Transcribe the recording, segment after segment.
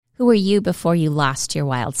Who were you before you lost your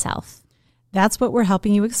wild self? That's what we're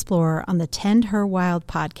helping you explore on the Tend Her Wild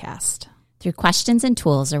podcast. Through questions and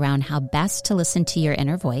tools around how best to listen to your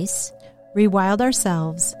inner voice, rewild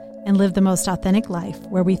ourselves, and live the most authentic life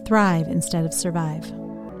where we thrive instead of survive.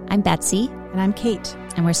 I'm Betsy. And I'm Kate.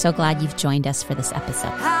 And we're so glad you've joined us for this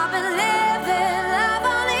episode.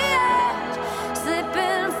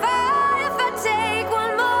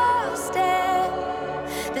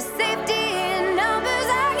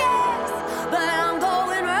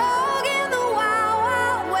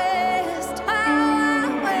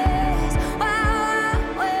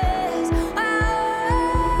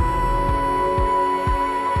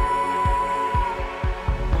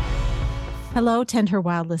 Hello, Tend Her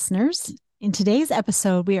Wild listeners. In today's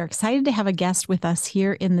episode, we are excited to have a guest with us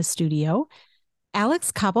here in the studio,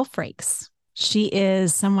 Alyx Coble-Frakes. She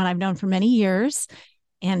is someone I've known for many years,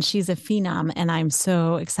 and she's a phenom, and I'm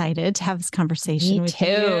so excited to have this conversation with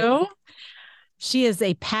you. She is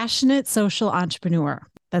a passionate social entrepreneur.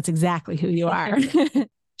 That's exactly who you are.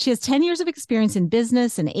 She has 10 years of experience in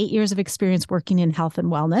business and 8 years of experience working in health and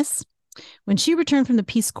wellness. When she returned from the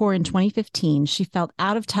Peace Corps in 2015, she felt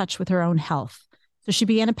out of touch with her own health, so she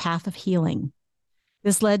began a path of healing.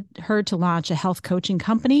 This led her to launch a health coaching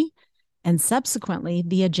company and subsequently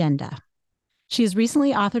The Agenda. She has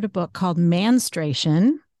recently authored a book called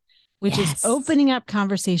Menstruation, which is opening up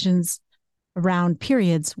conversations around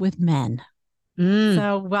periods with men.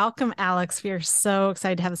 So welcome, Alyx. We are so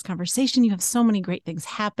excited to have this conversation. You have so many great things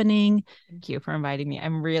happening. Thank you for inviting me.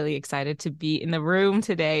 I'm really excited to be in the room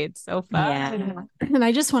today. It's so fun. Yeah. And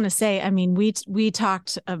I just want to say, I mean, we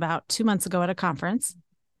talked about 2 months ago at a conference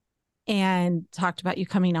and talked about you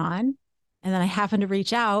coming on. And then I happened to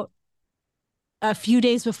reach out a few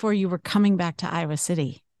days before you were coming back to Iowa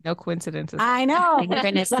City. No coincidences. I know.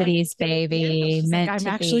 Synchronicities, baby. I'm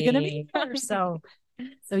actually going to be there. So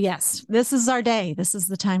yes, this is our day. This is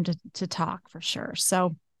the time to talk for sure.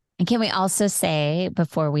 So, and can we also say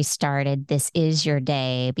before we started, this is your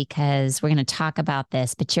day because we're going to talk about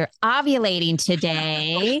this, but you're ovulating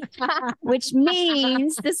today, which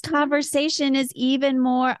means this conversation is even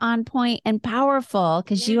more on point and powerful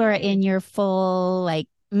because you are in your full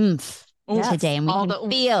oomph. Yes. Today, and we can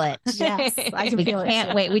feel it. Yes, I can feel it.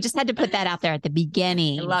 Can't wait. We just had to put that out there at the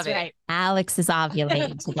beginning. I love it. Right. Alyx is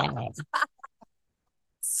ovulating today.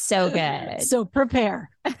 So good. So prepare.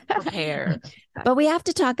 But we have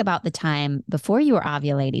to talk about the time before you were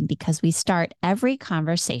ovulating because we start every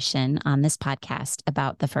conversation on this podcast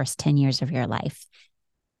about the first 10 years of your life.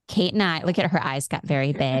 Kate and I, look at her eyes got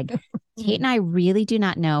very big. Kate and I really do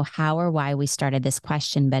not know how or why we started this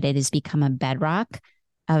question, but it has become a bedrock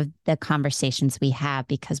of the conversations we have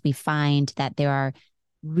because we find that there are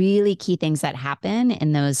really key things that happen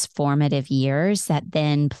in those formative years that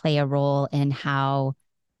then play a role in how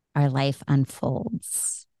our life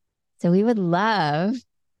unfolds. So we would love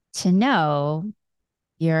to know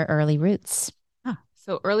your early roots.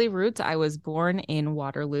 So early roots, I was born in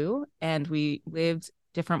Waterloo and we lived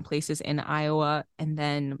different places in Iowa. And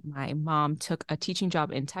then my mom took a teaching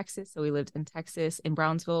job in Texas. So we lived in Texas, in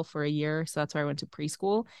Brownsville for a year. So that's where I went to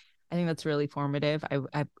preschool. I think that's really formative.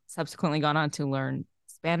 I've subsequently gone on to learn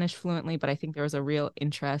Spanish fluently, but I think there was a real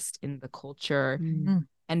interest in the culture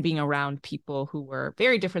and being around people who were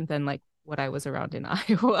very different than like what I was around in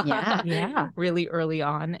Iowa. Yeah. Really early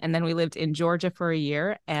on. And then we lived in Georgia for a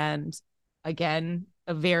year. And again,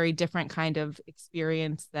 a very different kind of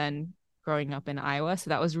experience than growing up in Iowa.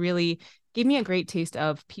 So that was really gave me a great taste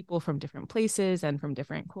of people from different places and from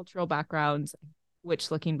different cultural backgrounds,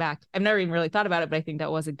 which looking back, I've never even really thought about it, but I think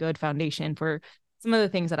that was a good foundation for some of the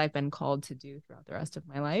things that I've been called to do throughout the rest of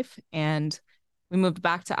my life. And we moved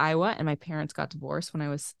back to Iowa and my parents got divorced when I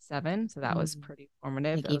was 7. So that was pretty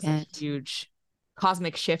formative. That was a huge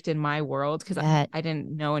cosmic shift in my world because I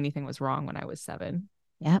didn't know anything was wrong when I was 7.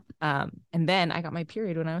 Yep. And then I got my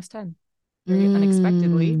period when I was 10. Very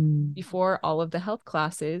unexpectedly before all of the health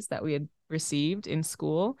classes that we had received in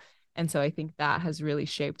school. And so I think that has really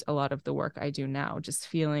shaped a lot of the work I do now, just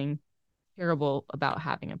feeling terrible about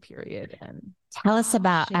having a period. And tell us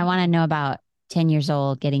about, I want to know about 10 years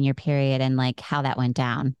old, getting your period and like how that went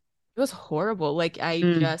down. It was horrible. Like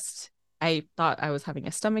I thought I was having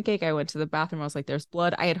a stomach ache. I went to the bathroom. I was like, there's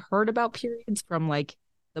blood. I had heard about periods from like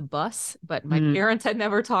the bus, but my parents had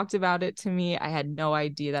never talked about it to me. I had no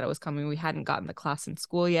idea that it was coming. We hadn't gotten the class in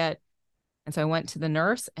school yet. And so I went to the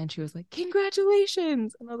nurse and she was like,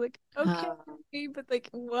 congratulations. And I was like, okay, but like,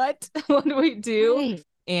 what? What do we do? Right.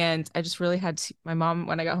 And I just really had to, my mom,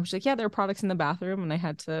 when I got home, she's like, yeah, there are products in the bathroom. And I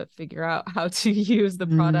had to figure out how to use the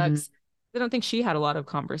products. I don't think she had a lot of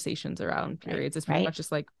conversations around periods. It's pretty much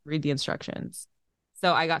just like read the instructions.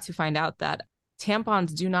 So I got to find out that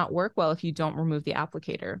tampons do not work well if you don't remove the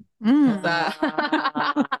applicator.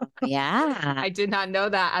 Yeah. I did not know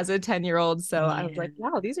that as a 10-year-old. So I was like,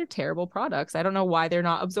 wow, these are terrible products. I don't know why they're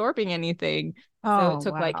not absorbing anything. So it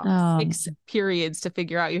took like 6 periods to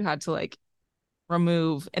figure out you had to like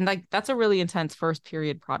remove, and like that's a really intense first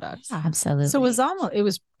period product. Yeah, absolutely. So it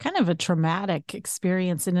was kind of a traumatic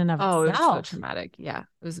experience in and of itself. It was so traumatic. Yeah,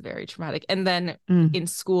 it was very traumatic. And then in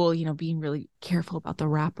school, being really careful about the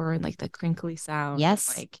wrapper and like the crinkly sound. Yes.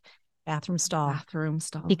 And, like bathroom stall.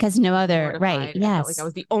 Because no other, right. Yes. I felt like I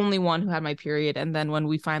was the only one who had my period. And then when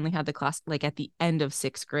we finally had the class, like at the end of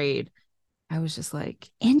 6th grade, I was just like.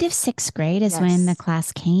 End of 6th grade is when the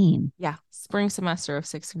class came. Yeah. Spring semester of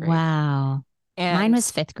 6th grade. Wow. And mine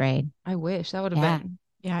was 5th grade. I wish that would have been.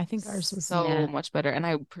 Yeah, I think ours was so much better. And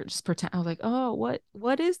I just pretend, I was like, oh,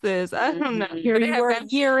 what is this? I don't know. Here you were a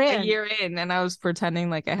year in, and I was pretending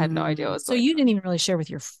like I had no idea what was going on. So you didn't even really share with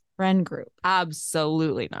your friend group?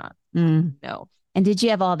 Absolutely not. No. And did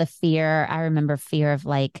you have all the fear? I remember fear of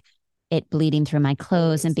like it bleeding through my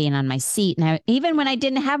clothes and being on my seat. And even when I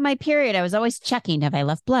didn't have my period, I was always checking if I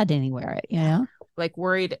left blood anywhere, you know? Like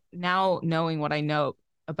worried now, knowing what I know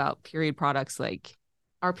about period products, like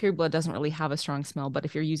our period blood doesn't really have a strong smell, but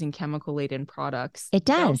if you're using chemical laden products, it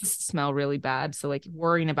does smell really bad. So like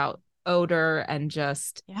worrying about odor and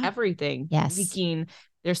just everything leaking.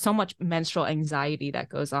 There's so much menstrual anxiety that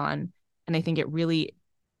goes on. And I think it really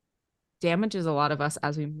damages a lot of us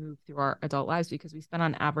as we move through our adult lives, because we spend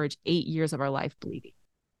on average 8 years of our life bleeding.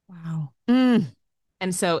 Wow.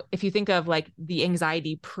 And so if you think of like the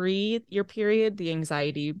anxiety pre your period, the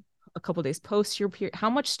anxiety a couple of days post your period, how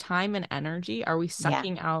much time and energy are we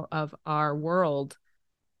sucking out of our world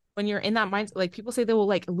when you're in that mind? Like people say they will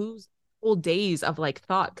like lose whole days of like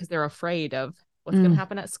thought because they're afraid of what's going to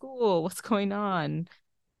happen at school, what's going on.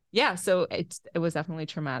 Yeah. So it was definitely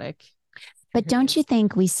traumatic. But don't you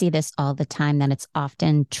think we see this all the time, that it's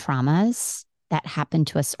often traumas that happen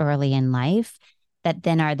to us early in life that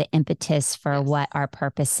then are the impetus for what our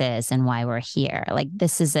purpose is and why we're here? Like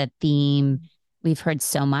this is a theme we've heard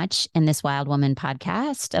so much in this Wild Woman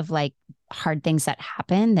podcast of like hard things that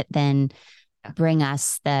happen that then bring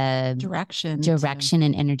us the direction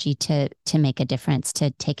and energy to make a difference, to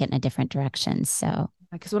take it in a different direction. So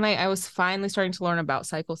because when I was finally starting to learn about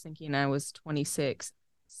cycle syncing, I was 26,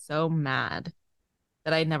 so mad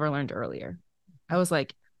that I had never learned earlier. I was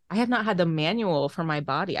like, I have not had the manual for my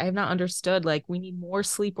body. I have not understood like we need more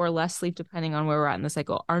sleep or less sleep depending on where we're at in the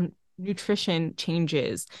cycle. Our nutrition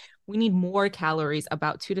changes. We need more calories,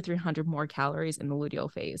 about 200 to 300 more calories in the luteal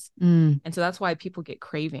phase. And so that's why people get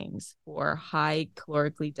cravings for high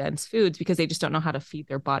calorically dense foods, because they just don't know how to feed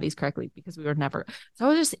their bodies correctly, because we were never. So I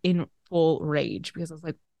was just in full rage because I was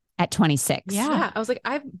like, at 26. Yeah. I was like,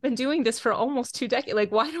 I've been doing this for almost 2 decades.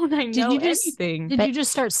 Like, why don't I know anything? Did you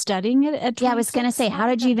just start studying it at 26? Yeah, I was going to say, how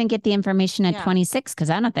did you even get the information at 26? Because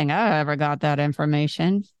I don't think I ever got that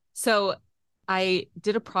information. So I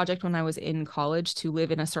did a project when I was in college to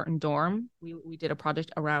live in a certain dorm. We did a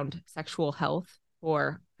project around sexual health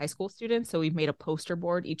for high school students. So we made a poster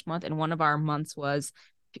board each month. And one of our months was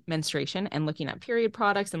menstruation and looking at period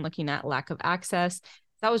products and looking at lack of access.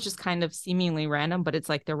 That was just kind of seemingly random, but it's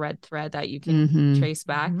like the red thread that you can trace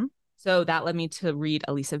back. So that led me to read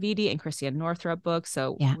Alisa Vitti and Christiane Northrup books.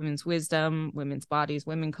 So Women's Wisdom, Women's Bodies,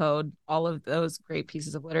 Women Code, all of those great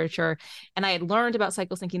pieces of literature. And I had learned about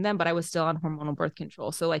cycle syncing then, but I was still on hormonal birth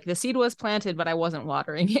control. So like the seed was planted, but I wasn't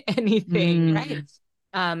watering anything. Right.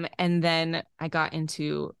 And then I got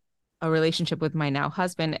into a relationship with my now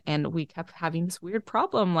husband, and we kept having this weird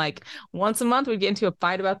problem. Like once a month, we'd get into a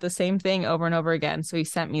fight about the same thing over and over again. So he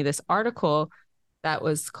sent me this article that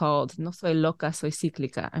was called No soy loca, soy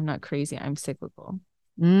cíclica. I'm not crazy, I'm cyclical.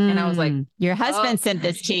 And I was like, your husband sent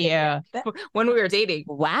this to you when we were dating.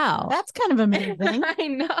 Wow. That's kind of amazing. I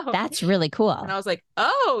know. That's really cool. And I was like,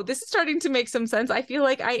 oh, this is starting to make some sense. I feel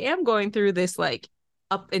like I am going through this like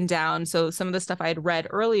up and down. So some of the stuff I had read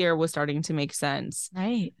earlier was starting to make sense.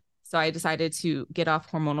 Right. So I decided to get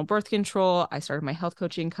off hormonal birth control. I started my health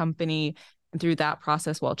coaching company. And through that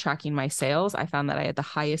process, while tracking my sales, I found that I had the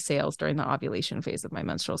highest sales during the ovulation phase of my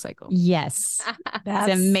menstrual cycle. Yes.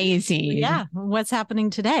 That's amazing. Yeah. What's happening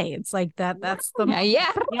today? It's like that. That's the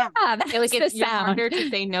yeah. That's like it's harder to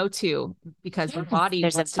say no to, because your body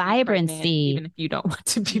there's a vibrancy, even if you don't want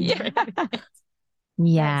to be pregnant.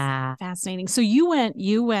 Yeah. That's fascinating. So you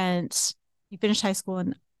finished high school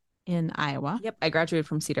in Iowa. Yep. I graduated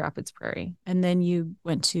from Cedar Rapids Prairie. And then you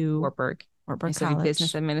went to Wartburg. I studied College.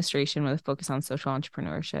 business administration with a focus on social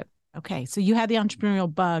entrepreneurship. Okay. So you had the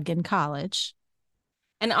entrepreneurial bug in college.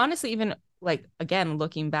 And honestly, even like, again,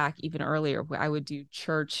 looking back even earlier, I would do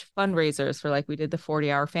church fundraisers for like, we did the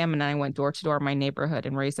 40-hour famine, and I went door to door in my neighborhood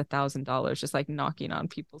and raised $1,000 just like knocking on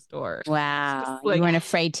people's doors. Wow. Just, like, you weren't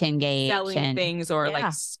afraid to engage. Selling things or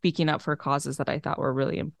like speaking up for causes that I thought were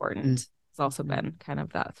really important. It's also been kind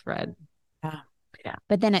of that thread. Yeah.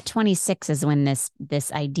 But then at 26 is when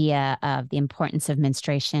this idea of the importance of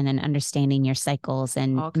menstruation and understanding your cycles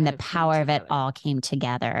and the power of it all came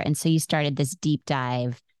together. And so you started this deep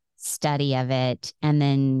dive study of it and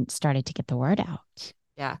then started to get the word out.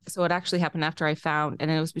 Yeah. So it actually happened after I found,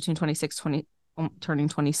 and it was between 26, turning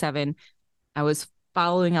 27. I was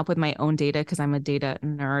following up with my own data because I'm a data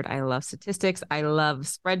nerd. I love statistics. I love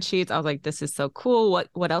spreadsheets. I was like, this is so cool.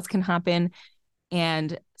 What else can happen?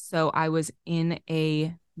 And so I was in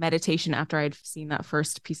a meditation after I'd seen that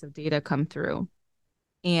first piece of data come through.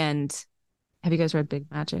 And have you guys read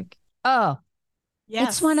Big Magic? Oh, yes.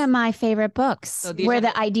 It's one of my favorite books where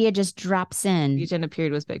the idea just drops in. The agenda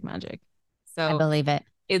period was Big Magic. So I believe it.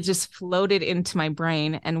 It just floated into my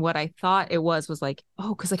brain. And what I thought it was like,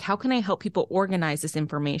 oh, because like, how can I help people organize this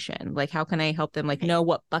information? Like, how can I help them like know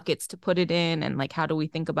what buckets to put it in? And like, how do we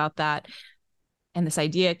think about that? And this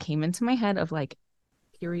idea came into my head of like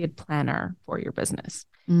period planner for your business.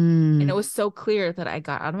 And it was so clear that I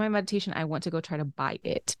got out of my meditation. I went to go try to buy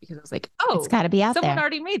it because I was like, oh, it's got to be out someone there.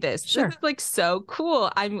 Already made this. Sure. This is like so cool.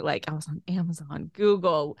 I was on Amazon,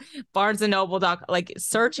 Google, Barnes and Noble, like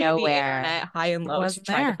searching the internet high and low to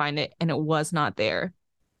try to find it. And it was not there.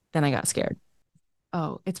 Then I got scared.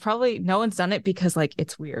 Oh, it's probably no one's done it because like,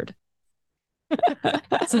 it's weird.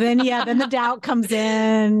 So then the doubt comes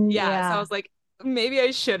in. Yeah. So I was like, maybe I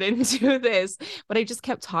shouldn't do this, but I just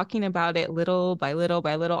kept talking about it little by little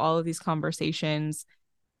by little, all of these conversations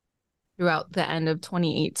throughout the end of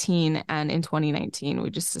 2018. And in 2019, we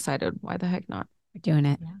just decided, why the heck not? We're doing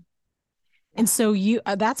it. Yeah. And so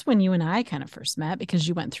that's when you and I kind of first met because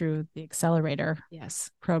you went through the accelerator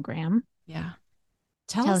program. Yeah.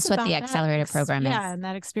 Tell us what the accelerator program is. Yeah, and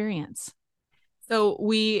that experience. So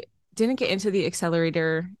we didn't get into the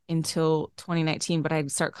accelerator until 2019, but I'd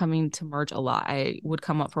start coming to Merge a lot. I would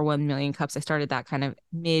come up for 1 million cups. I started that kind of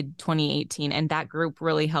mid 2018, and that group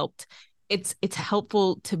really helped. It's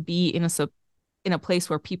helpful to be in a place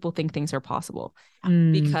where people think things are possible,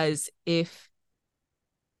 because if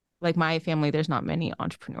like my family, there's not many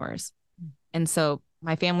entrepreneurs, and so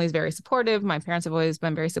my family is very supportive. My parents have always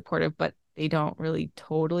been very supportive, but they don't really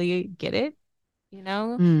totally get it.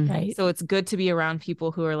 Right. So it's good to be around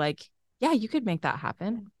people who are like, yeah, you could make that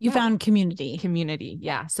happen. You found community.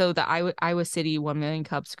 Yeah. So the Iowa City 1 Million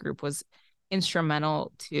Cups group was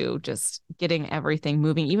instrumental to just getting everything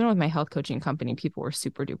moving. Even with my health coaching company, people were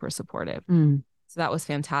super duper supportive. So that was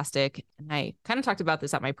fantastic. And I kind of talked about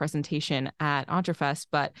this at my presentation at EntreFest,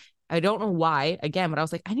 but I don't know why, again, but I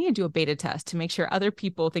was like, I need to do a beta test to make sure other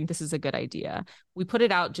people think this is a good idea. We put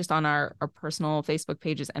it out just on our personal Facebook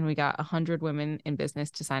pages, and we got 100 women in business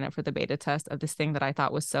to sign up for the beta test of this thing that I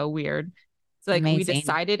thought was so weird. So like we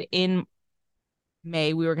decided in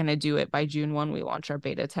May, we were going to do it. By June 1, we launched our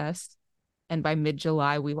beta test. And by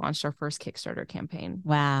mid-July, we launched our first Kickstarter campaign.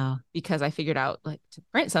 Wow. Because I figured out like to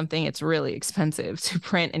print something, it's really expensive to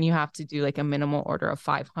print, and you have to do like a minimal order of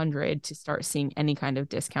 500 to start seeing any kind of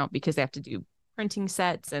discount, because they have to do printing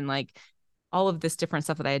sets and like all of this different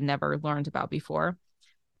stuff that I had never learned about before.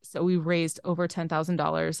 So we raised over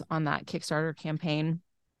 $10,000 on that Kickstarter campaign,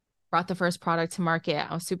 brought the first product to market.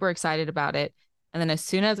 I was super excited about it. And then as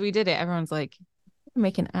soon as we did it, everyone's like,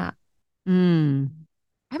 make an app.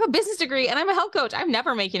 I have a business degree and I'm a health coach. I'm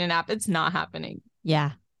never making an app. It's not happening.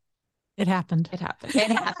 Yeah. It happened. It happened. It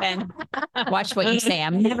happened. Watch what you say.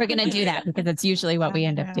 I'm never going to do that, because it's usually what we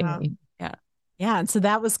end up doing. Yeah. Yeah. And so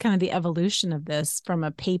that was kind of the evolution of this from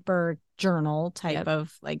a paper journal type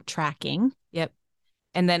of like tracking. Yep.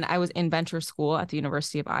 And then I was in venture school at the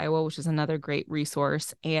University of Iowa, which is another great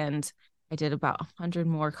resource. And I did about 100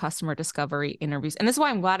 more customer discovery interviews. And this is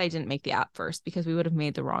why I'm glad I didn't make the app first, because we would have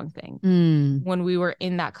made the wrong thing. When we were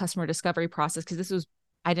in that customer discovery process, because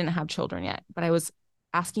I didn't have children yet, but I was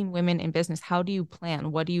asking women in business, how do you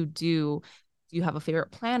plan? What do you do? Do you have a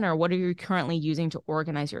favorite planner? What are you currently using to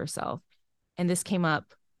organize yourself? And this came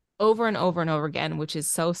up over and over and over again, which is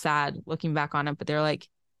so sad looking back on it. But they're like,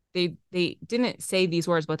 they didn't say these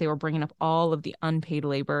words, but they were bringing up all of the unpaid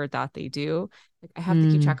labor that they do. Like, I have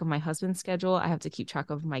to keep track of my husband's schedule. I have to keep track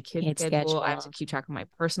of my kid's schedule. I have to keep track of my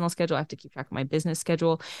personal schedule. I have to keep track of my business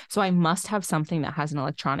schedule. So I must have something that has an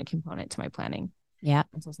electronic component to my planning. Yeah.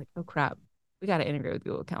 And so I was like, oh crap, we got to integrate with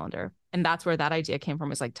Google Calendar. And that's where that idea came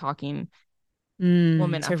from, is like talking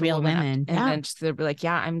woman to after real woman women. and then they'll be like,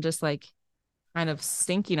 yeah, I'm just like kind of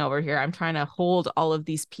sinking over here. I'm trying to hold all of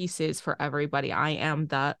these pieces for everybody. I am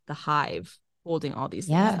the hive holding all these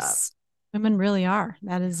things up. Women really are.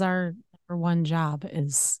 That is our number one job,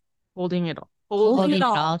 is holding it all. Holding it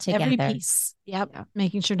all together. Every piece. Yep. Yeah.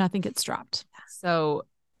 Making sure nothing gets dropped. So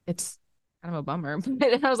it's kind of a bummer.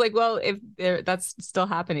 And I was like, well, if that's still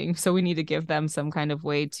happening, so we need to give them some kind of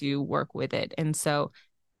way to work with it. And so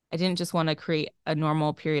I didn't just want to create a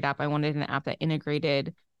normal period app. I wanted an app that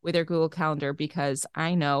integrated with their Google Calendar, because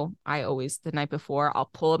I know I always, the night before, I'll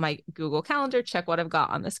pull up my Google Calendar, check what I've got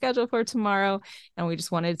on the schedule for tomorrow. And we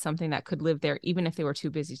just wanted something that could live there, even if they were too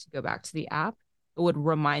busy to go back to the app. It would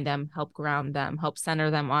remind them, help ground them, help center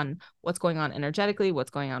them on what's going on energetically, what's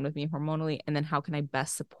going on with me hormonally, and then how can I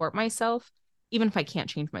best support myself, even if I can't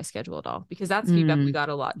change my schedule at all. Because that's feedback we got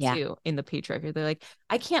a lot too in the patriarchy. They're like,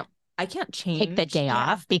 I can't change. Take the day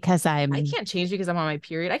off because I can't change because I'm on my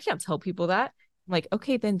period. I can't tell people that. I'm like,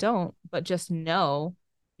 okay, then don't. But just know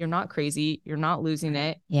you're not crazy. You're not losing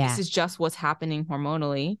it. Yeah. This is just what's happening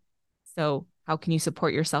hormonally. So how can you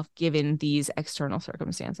support yourself given these external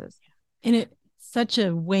circumstances? And it's such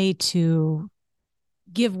a way to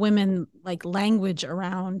give women like language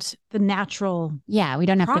around the natural. Yeah, we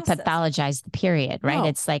don't have process. to pathologize the period, right? No.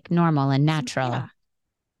 It's like normal and natural. Yeah.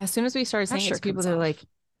 As soon as we started saying it to people, they're like,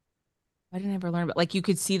 why didn't I ever learn about? Like, you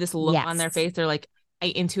could see this look on their face. They're like, I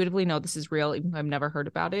intuitively know this is real, even though I've never heard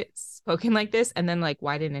about it spoken like this. And then like,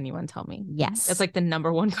 why didn't anyone tell me? Yes. That's like the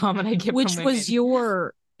number one comment I get. Which was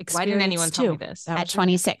your experience? Why didn't anyone tell me this? At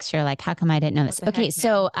 26, you're like, how come I didn't know this? Okay,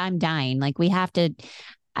 so I'm dying. Like, we have to,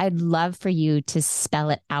 I'd love for you to spell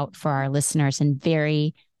it out for our listeners in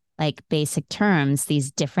very like basic terms,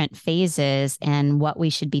 these different phases and what we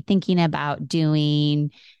should be thinking about doing,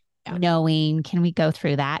 knowing. Can we go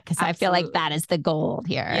through that? Because I feel like that is the gold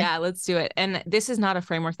here. Yeah, let's do it. And this is not a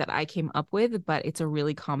framework that I came up with, but it's a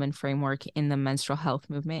really common framework in the menstrual health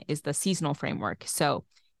movement, is the seasonal framework. So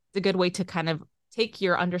it's a good way to kind of take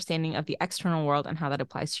your understanding of the external world and how that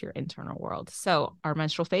applies to your internal world. So our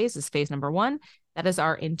menstrual phase is phase number 1. That is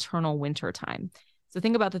our internal winter time. So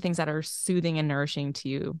think about the things that are soothing and nourishing to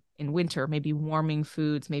you in winter, maybe warming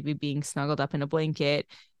foods, maybe being snuggled up in a blanket,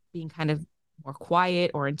 being kind of more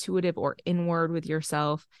quiet or intuitive or inward with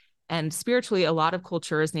yourself. And spiritually, a lot of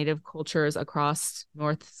cultures, native cultures across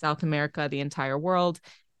North, South America, the entire world,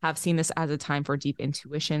 have seen this as a time for deep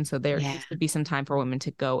intuition. So there used to be some time for women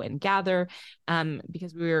to go and gather,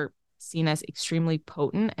 because we were seen as extremely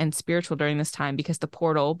potent and spiritual during this time, because the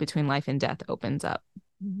portal between life and death opens up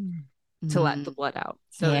to let the blood out.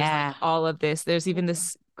 So there's like all of this. There's even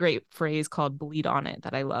this great phrase called bleed on it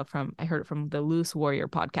that I love I heard it from the Loose Warrior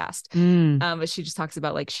podcast. But she just talks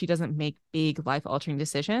about like, she doesn't make big life altering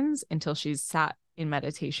decisions until she's sat in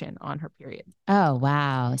meditation on her period. Oh,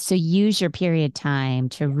 wow. So use your period time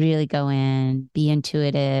to really go in, be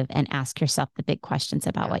intuitive, and ask yourself the big questions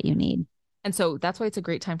about what you need. And so that's why it's a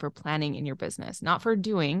great time for planning in your business, not for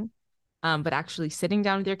doing, but actually sitting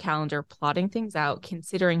down with your calendar, plotting things out,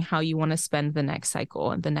 considering how you want to spend the next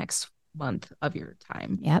cycle and the next month of your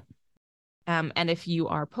time. Yep. And if you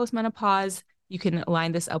are postmenopause, you can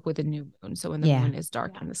line this up with a new moon. So when the moon is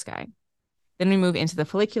dark in the sky. Then we move into the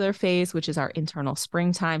follicular phase, which is our internal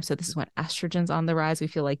springtime. So this is when estrogen's on the rise. We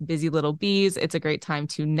feel like busy little bees. It's a great time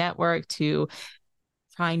to network, to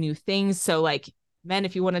try new things. So like, men,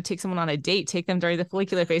 if you want to take someone on a date, take them during the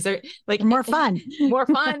follicular phase. They're like more fun.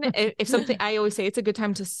 If something, I always say it's a good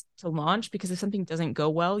time to launch, because if something doesn't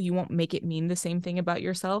go well, you won't make it mean the same thing about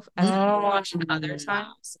yourself as you launch other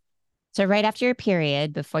times. So right after your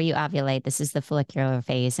period, before you ovulate, this is the follicular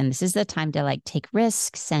phase. And this is the time to like take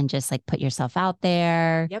risks and just like put yourself out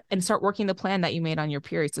there. Yep. And start working the plan that you made on your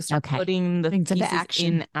period. So start putting the pieces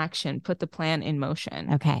in action, put the plan in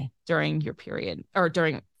motion. During your period or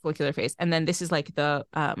during follicular phase. And then this is like the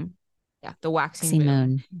waxing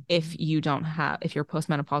moon. If you're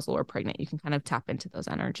postmenopausal or pregnant, you can kind of tap into those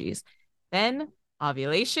energies. Then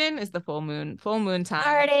ovulation is the full moon time.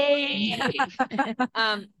 Party.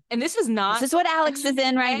 And this is what Alyx is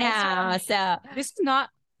in right now. So this is not,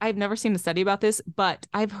 I've never seen a study about this, but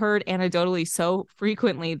I've heard anecdotally so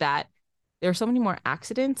frequently that there are so many more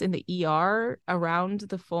accidents in the ER around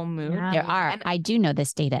the full moon. Yeah, there are. And I do know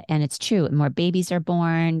this data, and it's true. More babies are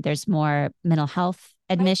born. There's more mental health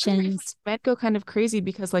admissions. Men go kind of crazy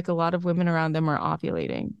because like a lot of women around them are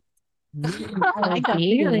ovulating. Could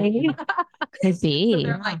be. Could be.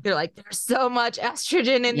 So they're like, there's so much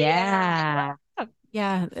estrogen in the air.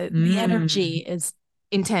 Yeah. The energy is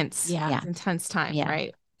intense. Yeah. It's intense time,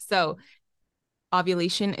 right? So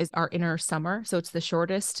ovulation is our inner summer. So it's the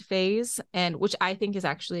shortest phase, and which I think is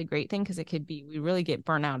actually a great thing because we really get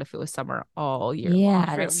burnt out if it was summer all year long. Yeah,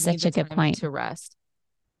 Right? that's We need such a the good time point. to rest.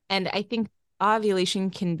 And I think ovulation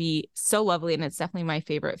can be so lovely, and it's definitely my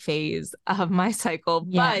favorite phase of my cycle.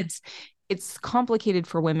 Yeah. But it's complicated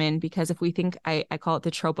for women because if we think, I call it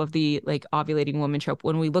the trope of the like ovulating woman trope.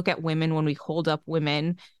 When we look at women, when we hold up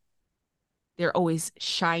women, they're always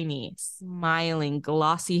shiny, smiling,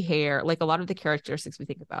 glossy hair, like a lot of the characteristics we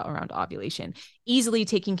think about around ovulation, easily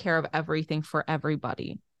taking care of everything for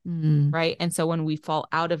everybody. Right. And so when we fall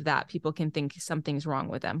out of that, people can think something's wrong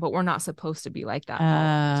with them, but we're not supposed to be like that.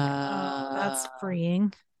 That's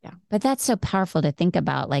freeing. Yeah. But that's so powerful to think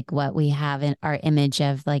about, like what we have in our image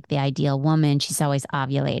of like the ideal woman. She's always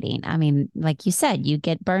ovulating. I mean, like you said, you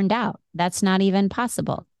get burned out. That's not even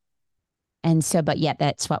possible. And so, but yet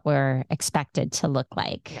that's what we're expected to look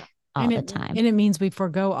like all the time. And it means we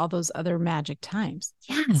forego all those other magic times.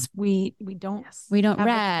 Yeah. We don't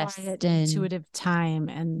rest and intuitive time.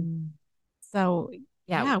 And so,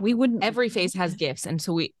 we wouldn't. Every phase has gifts. And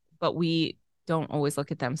so we don't always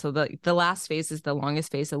look at them. So the last phase is the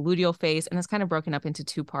longest phase, the luteal phase. And it's kind of broken up into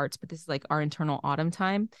two parts, but this is like our internal autumn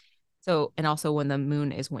time. So, and also when the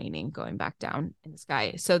moon is waning, going back down in the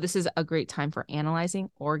sky. So this is a great time for analyzing,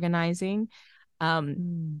 organizing.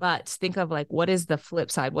 But think of like, what is the flip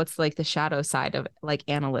side? What's like the shadow side of like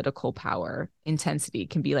analytical power? Intensity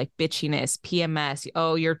can be like bitchiness, PMS.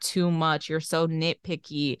 Oh, you're too much. You're so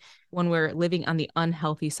nitpicky. When we're living on the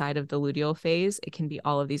unhealthy side of the luteal phase, it can be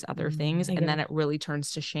all of these other things. And then it really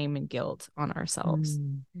turns to shame and guilt on ourselves.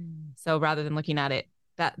 So rather than looking at it,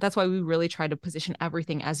 that's why we really try to position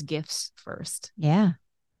everything as gifts first. Yeah.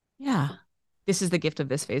 This is the gift of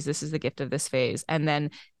this phase. This is the gift of this phase. And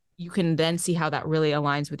then you can then see how that really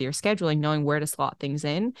aligns with your scheduling, knowing where to slot things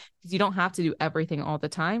in, because you don't have to do everything all the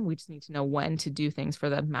time. We just need to know when to do things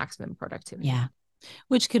for the maximum productivity. Yeah.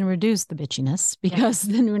 Which can reduce the bitchiness because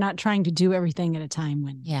then we're not trying to do everything at a time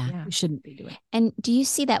when we shouldn't be doing. And do you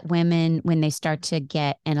see that women, when they start to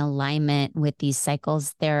get in alignment with these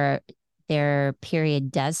cycles, their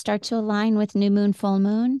period does start to align with new moon, full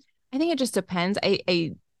moon? I think it just depends.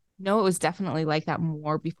 I know it was definitely like that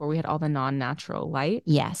more before we had all the non-natural light.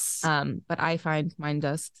 Yes. But I find mine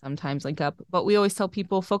does sometimes link up. But we always tell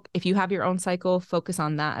people, if you have your own cycle, focus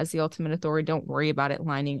on that as the ultimate authority. Don't worry about it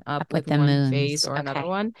lining up with one moons. Phase or another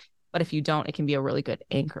one. But if you don't, it can be a really good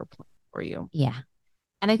anchor point for you. Yeah.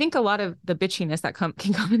 And I think a lot of the bitchiness that can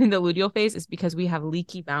come in the luteal phase is because we have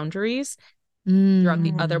leaky boundaries throughout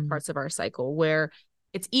the other parts of our cycle, where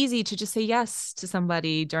it's easy to just say yes to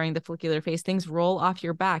somebody during the follicular phase. Things roll off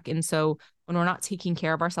your back. And so when we're not taking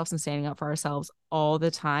care of ourselves and standing up for ourselves all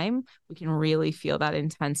the time, we can really feel that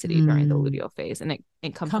intensity during the luteal phase. And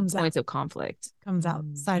it comes points of conflict. Comes out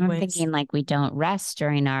sideways. I'm thinking like we don't rest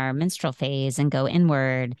during our menstrual phase and go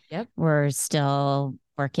inward. Yep. We're still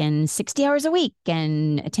working 60 hours a week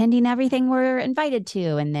and attending everything we're invited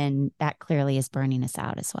to. And then that clearly is burning us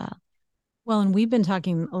out as well. Well, and we've been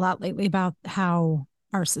talking a lot lately about how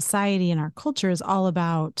our society and our culture is all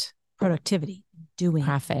about productivity, doing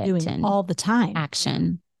all the time,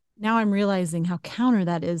 action. Now I'm realizing how counter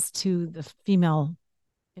that is to the female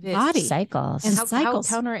body cycles. And how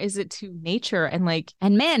counter is it to nature and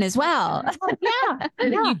men as well. Yeah.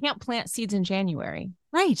 You can't plant seeds in January.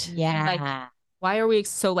 Right. Yeah. Like, why are we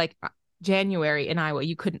so January in Iowa?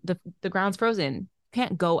 You couldn't, the ground's frozen.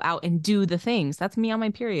 Can't go out and do the things. That's me on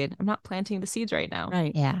my period. I'm not planting the seeds right now.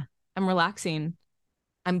 Right. Yeah. I'm relaxing.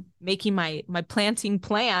 I'm making my planting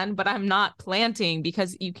plan, but I'm not planting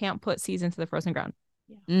because you can't put seeds into the frozen ground.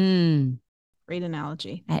 Yeah. Great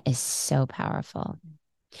analogy. That is so powerful.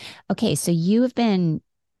 Okay. So you have been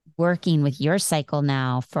working with your cycle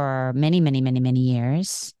now for many, many, many, many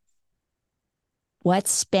years.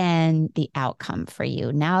 What's been the outcome for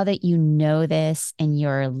you now that you know this and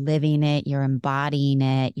you're living it, you're embodying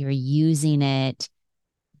it, you're using it?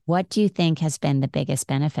 What do you think has been the biggest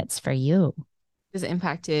benefits for you? It has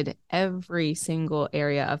impacted every single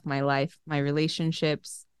area of my life, my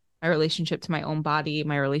relationships, my relationship to my own body,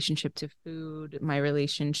 my relationship to food, my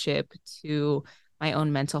relationship to my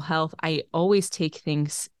own mental health. I always take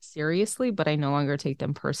things seriously, but I no longer take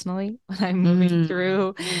them personally when I'm moving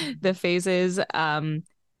through the phases.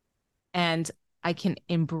 And I can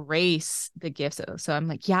embrace the gifts. So I'm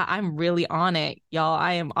like, yeah, I'm really on it, y'all.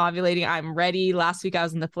 I am ovulating. I'm ready. Last week I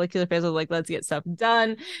was in the follicular phase. I was like, let's get stuff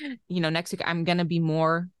done. Next week I'm going to be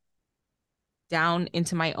more down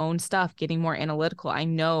into my own stuff, getting more analytical. I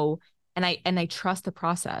know, and I trust the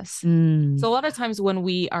process. So a lot of times when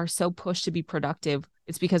we are so pushed to be productive,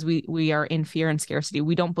 It's because we are in fear and scarcity.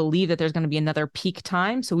 We don't believe that there's going to be another peak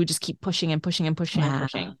time. So we just keep pushing and pushing and pushing and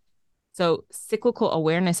pushing. So cyclical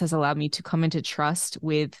awareness has allowed me to come into trust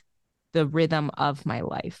with the rhythm of my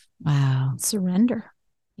life. Wow. Surrender.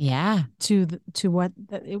 Yeah. To what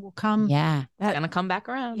that it will come. Yeah. It's going to come back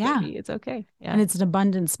around. Yeah. Baby. It's okay. Yeah. And it's an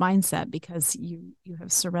abundance mindset because you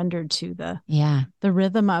have surrendered to the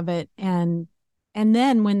rhythm of it. And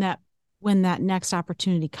then when that next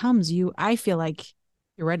opportunity comes, I feel like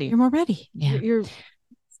you're ready. You're more ready. Yeah. You're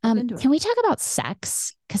can we talk about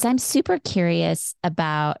sex? Because I'm super curious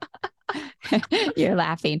about you're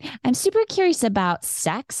laughing. I'm super curious about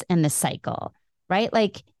sex and the cycle, right?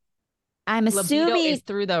 Like I'm assuming libido is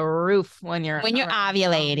through the roof when you're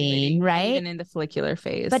ovulating, right? Even in the follicular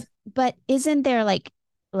phase. But isn't there like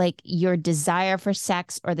your desire for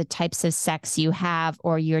sex or the types of sex you have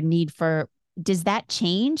or your need for, does that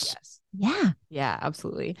change? Yes. Yeah. Yeah,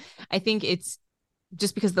 absolutely. I think it's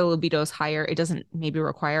just because the libido is higher, it doesn't maybe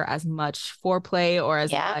require as much foreplay or as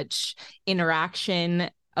much interaction.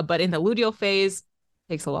 But in the luteal phase,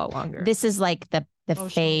 it takes a lot longer. This is like the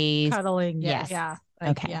phase. Cuddling. Yes. Yeah.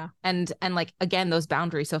 Okay. Yeah. And like, again, those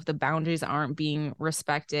boundaries. So if the boundaries aren't being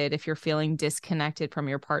respected, if you're feeling disconnected from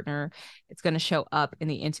your partner, it's going to show up in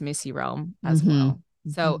the intimacy realm as well.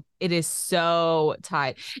 So it is so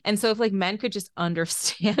tight. And so if like men could just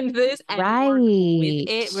understand this and work with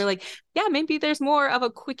it, we're like, yeah, maybe there's more of a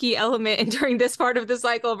quickie element during this part of the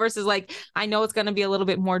cycle versus like, I know it's going to be a little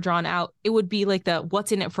bit more drawn out. It would be like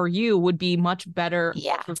what's in it for you would be much better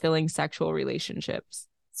fulfilling sexual relationships.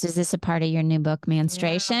 So is this a part of your new book,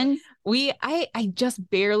 Menstruation? Yeah. I just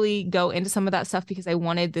barely go into some of that stuff because I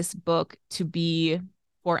wanted this book to be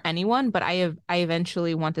for anyone, but I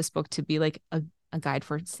eventually want this book to be like a guide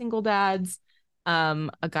for single dads, a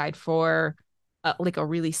guide for like a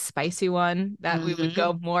really spicy one that we would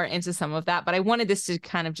go more into some of that. But I wanted this to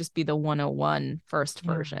kind of just be the 101 first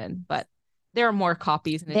version, but there are more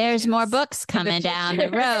copies. There's more books coming down the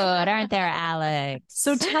road, aren't there, Alyx?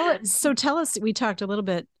 So tell us, we talked a little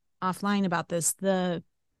bit offline about this.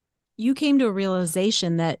 You came to a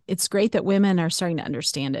realization that it's great that women are starting to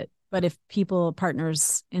understand it, but if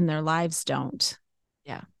partners in their lives don't,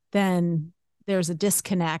 then there's a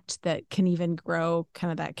disconnect that can even grow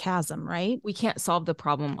kind of that chasm, right? We can't solve the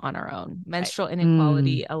problem on our own. Menstrual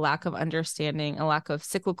inequality, a lack of understanding, a lack of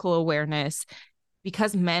cyclical awareness,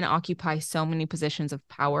 because men occupy so many positions of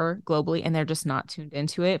power globally and they're just not tuned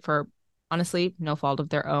into it for honestly no fault of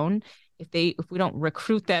their own. If we don't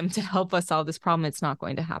recruit them to help us solve this problem, it's not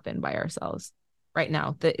going to happen by ourselves. Right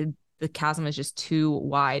now, the chasm is just too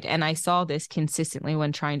wide. And I saw this consistently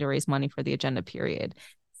when trying to raise money for the agenda period.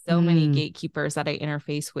 So many gatekeepers that I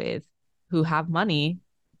interface with who have money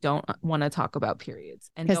don't want to talk about periods.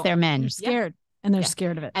 And because they're men. They're scared. And they're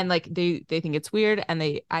scared of it. And like they think it's weird. And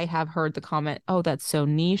I have heard the comment, oh, that's so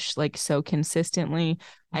niche, like so consistently.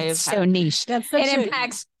 Niche. It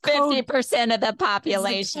impacts 50% of the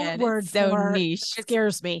population. Word so niche. It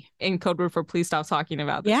scares me. In code word for please stop talking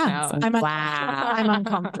about this now. I'm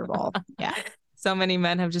uncomfortable. Yeah. So many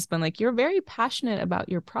men have just been like, you're very passionate about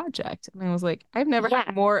your project. And I was like, I've never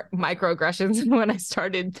had more microaggressions than when I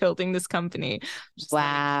started building this company. So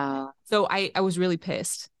I was really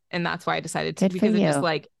pissed. And that's why I decided to, because it's just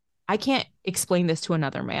like, I can't explain this to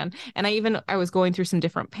another man. And I was going through some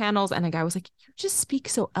different panels and a guy was like, you just speak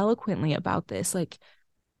so eloquently about this. Like,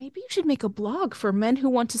 maybe you should make a blog for men who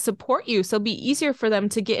want to support you. So it'll be easier for them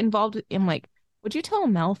to get involved. In like, would you tell a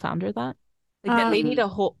male founder that? Like that they need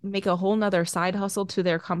to make a whole nother side hustle to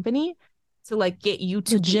their company to like get you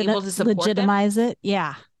to be able to support legitimize it.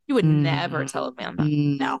 Yeah. You would never tell a man that.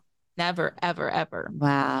 No. Never, ever, ever.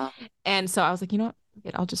 Wow. And so I was like, you know what?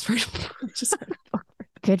 I'll just write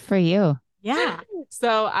Good for you. Yeah.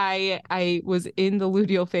 So I was in the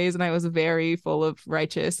luteal phase and I was very full of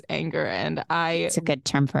righteous anger. And it's a good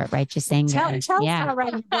term for it, righteous anger. Tell us how to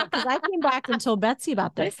write a book, because I came back and told Betsy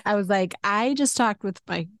about this. I was like, I just talked with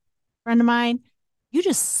my friend of mine. You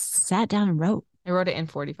just sat down and wrote. I wrote it in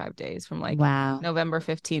 45 days from like November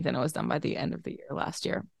 15th, and it was done by the end of the year last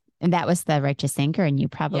year. And that was the righteous anger, and you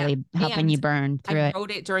probably helping you burn through it. I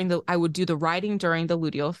wrote it I would do the writing during the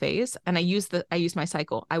luteal phase, and I used my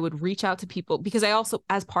cycle. I would reach out to people because I also,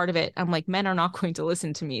 as part of it, I'm like, men are not going to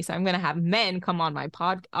listen to me. So I'm going to have men come on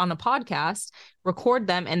on a podcast, record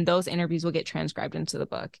them, and those interviews will get transcribed into the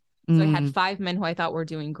book. So I had 5 men who I thought were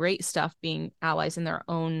doing great stuff, being allies in their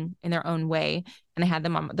own way. And I had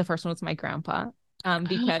them on, the first one was my grandpa.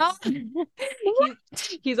 Because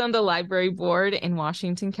he's on the library board in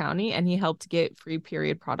Washington County, and he helped get free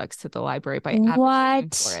period products to the library by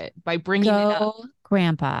advocating for it, by bringing it up.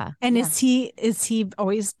 grandpa. And is he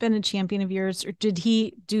always been a champion of yours, or did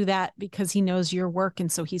he do that because he knows your work and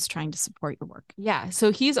so he's trying to support your work? Yeah. So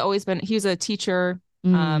he was a teacher.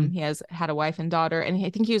 He has had a wife and daughter, and I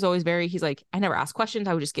think he was always he's like, I never asked questions.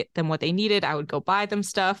 I would just get them what they needed. I would go buy them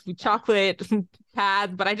stuff, chocolate,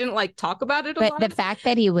 pads, but I didn't like talk about it a lot. But the fact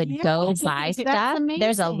that he would go buy stuff,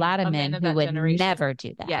 there's a lot of men who would never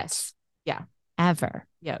do that. Yes. Yeah. Ever.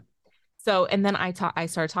 Yeah. So, and then I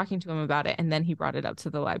started talking to him about it, and then he brought it up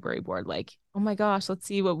to the library board, like, oh my gosh, let's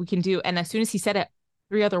see what we can do. And as soon as he said it,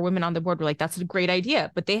 3 other women on the board were like, that's a great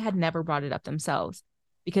idea, but they had never brought it up themselves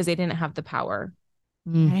because they didn't have the power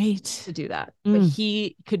to do that. But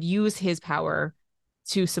he could use his power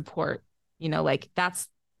to support, like that's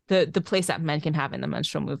the place that men can have in the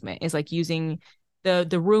menstrual movement, is like using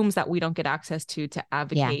the rooms that we don't get access to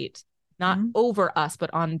advocate. Not over us,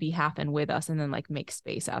 but on behalf and with us, and then like make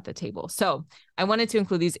space at the table. So I wanted to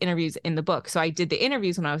include these interviews in the book. So I did the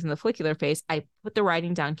interviews when I was in the follicular phase. I put the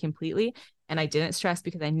writing down completely, and I didn't stress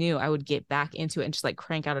because I knew I would get back into it and just like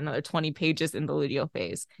crank out another 20 pages in the luteal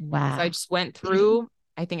phase. Wow. So I just went through,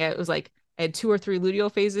 I think it was like, I had 2 or 3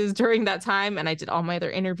 luteal phases during that time, and I did all my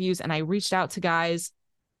other interviews, and I reached out to guys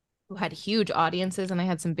who had huge audiences, and I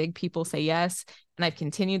had some big people say yes. And I've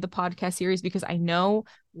continued the podcast series because I know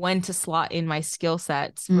when to slot in my skill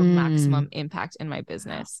sets for maximum impact in my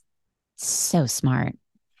business. So smart.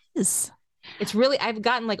 It's really, I've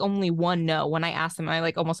gotten like only one no when I ask them. And I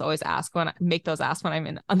like almost always ask when I'm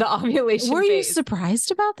in the ovulation Were phase. you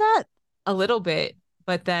surprised about that? A little bit,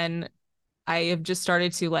 but then I have just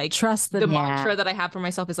started to like trust the mantra that I have for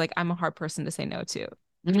myself is like, I'm a hard person to say no to.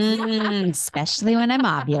 Especially when I'm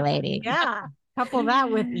ovulating. Yeah. Couple that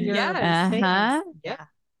with your Yeah.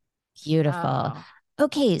 Beautiful. Oh.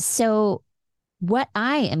 Okay, so what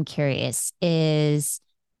I am curious is,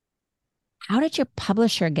 how did your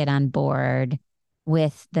publisher get on board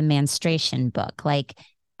with the menstruation book? Like,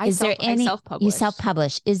 is there any, you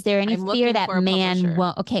self-publish? Is there any fear that man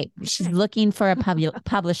won't? Okay, she's looking for a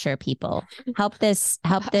publisher. People, help this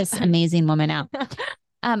amazing woman out.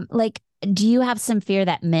 Like, do you have some fear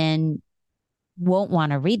that men won't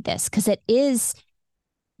want to read this? Because it is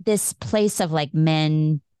this place of like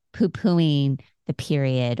men poo-pooing the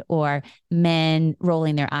period, or men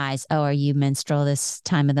rolling their eyes. Oh, are you menstrual this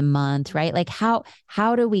time of the month? Right? Like how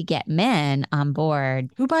do we get men on board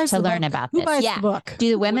to learn about this? Who buys the book? Do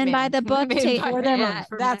the women buy the book?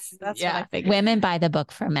 That's what I figured. Women buy the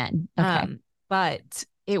book for men. Okay. But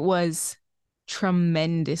it was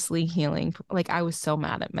tremendously healing. Like I was so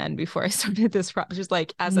mad at men before I started this project, just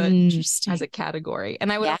like as a category.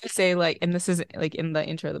 And I would have to say, like, and this is like in the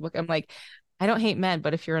intro of the book, I'm like, I don't hate men,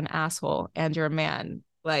 but if you're an asshole and you're a man,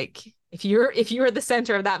 like if you're the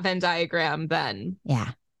center of that Venn diagram, then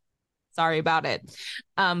sorry about it.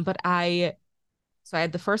 But I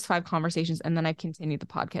had the first 5 conversations, and then I've continued the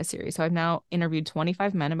podcast series. So I've now interviewed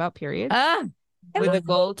 25 men about periods. With a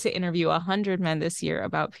goal to interview 100 men this year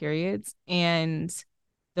about periods, and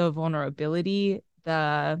the vulnerability,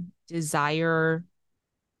 the desire,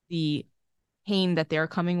 the pain that they're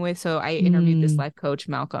coming with. So I interviewed this life coach,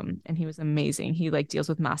 Malcolm, and he was amazing. He like deals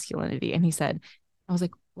with masculinity, and he said, I was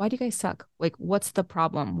like, why do you guys suck? Like, what's the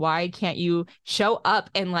problem? Why can't you show up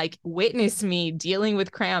and like witness me dealing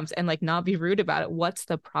with cramps and like not be rude about it? What's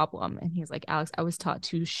the problem? And he's like, Alyx, I was taught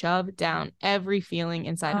to shove down every feeling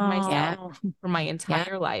inside of myself for my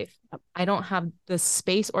entire life. I don't have the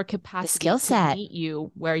space or capacity to meet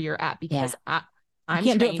you where you're at because I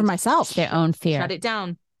can't do it for myself. It's their own fear. Shut it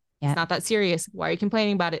down. It's not that serious. Why are you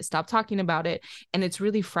complaining about it? Stop talking about it. And it's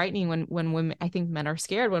really frightening when women, I think men are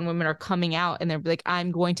scared when women are coming out and they're like,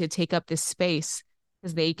 I'm going to take up this space,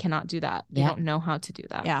 because they cannot do that. They don't know how to do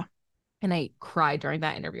that. Yeah. And I cried during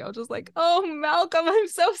that interview. I was just like, oh, Malcolm, I'm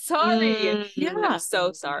so sorry. I'm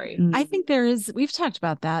so sorry. I think we've talked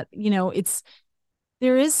about that.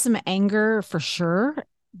 There is some anger for sure.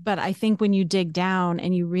 But I think when you dig down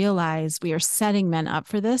and you realize we are setting men up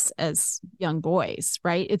for this as young boys,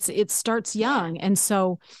 right? It starts young. And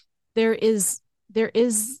so there is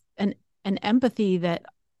an empathy that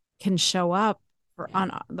can show up on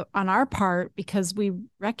our part, because we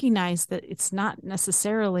recognize that it's not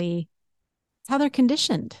necessarily how they're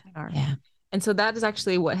conditioned. Yeah. And so that is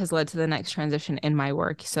actually what has led to the next transition in my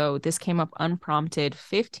work. So this came up unprompted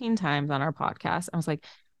 15 times on our podcast. I was like,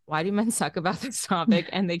 why do men suck about this topic?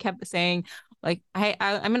 And they kept saying, like,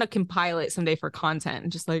 I'm going to compile it someday for content.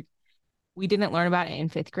 And just like, we didn't learn about it in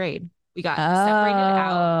 5th grade. We got separated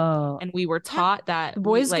out, and we were taught that the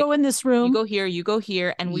boys go in this room. You go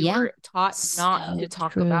here. And we were taught not to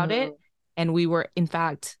talk about it. And we were, in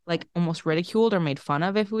fact, like almost ridiculed or made fun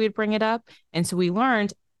of if we would bring it up. And so we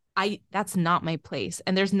learned that's not my place.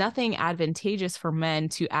 And there's nothing advantageous for men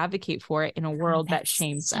to advocate for it in a world that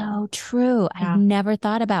shames them. So true. Yeah. I never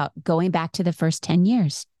thought about going back to the first 10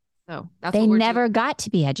 years. So that's They what we're never doing. got to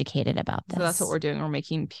be educated about this. So that's what we're doing. We're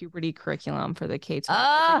making puberty curriculum for the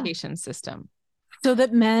K-12 education system. So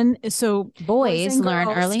that boys and learn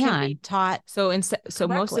girls early can on. be taught. So most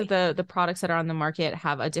correctly. of the products that are on the market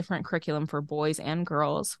have a different curriculum for boys and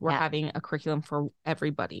girls. We're having a curriculum for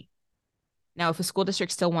everybody. Now, if a school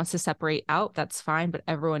district still wants to separate out, that's fine, but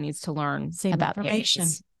everyone needs to learn Same about information.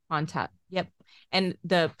 Contact. Yep. And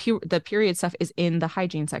the period stuff is in the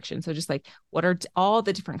hygiene section. So just like, what are all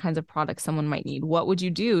the different kinds of products someone might need? What would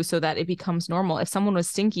you do so that it becomes normal? If someone was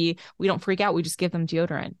stinky, we don't freak out. We just give them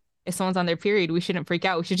deodorant. If someone's on their period, we shouldn't freak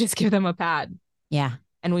out. We should just give them a pad. Yeah.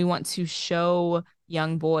 And we want to show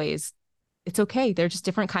young boys it's okay. They're just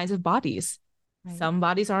different kinds of bodies. Right. Some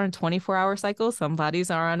bodies are on a 24-hour cycle. Some bodies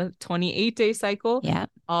are on a 28-day cycle. Yeah.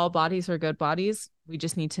 All bodies are good bodies. We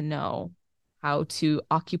just need to know how to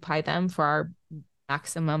occupy them for our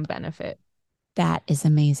maximum benefit. That is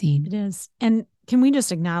amazing. It is. And can we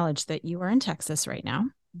just acknowledge that you are in Texas right now?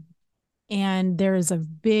 And there is a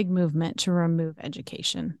big movement to remove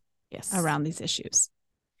education around these issues.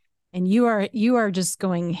 And you are just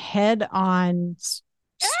going head on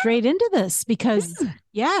straight into this because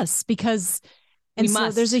we must.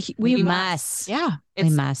 We must. Yeah. We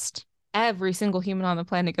must. Every single human on the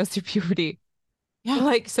planet goes through puberty.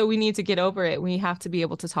 Yeah. So we need to get over it. We have to be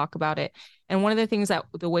able to talk about it. And one of the things that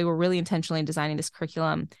the way we're really intentionally designing this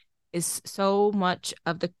curriculum is so much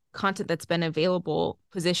of the content that's been available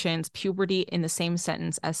positions puberty in the same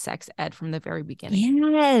sentence as sex ed from the very beginning.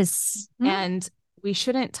 Yes. And we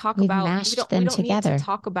shouldn't talk We've about, mashed we them don't together. need to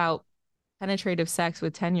talk about penetrative sex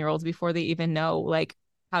with 10-year-olds before they even know like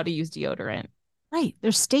how to use deodorant. Right.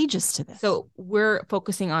 There's stages to this. So we're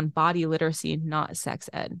focusing on body literacy, not sex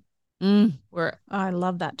ed. I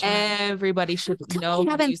love that term. Everybody should know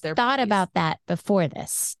how to use their thought bodies. about that before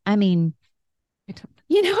this. I mean,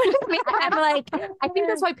 you know what I mean? I'm like, I think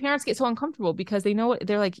that's why parents get so uncomfortable because they know what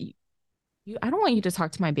they're like. I don't want you to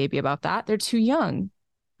talk to my baby about that. They're too young.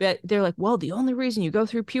 But they're like, well, the only reason you go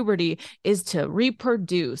through puberty is to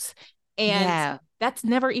reproduce. And that's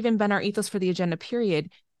never even been our ethos for the agenda, period.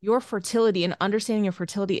 Your fertility and understanding your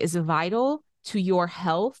fertility is vital to your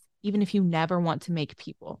health, even if you never want to make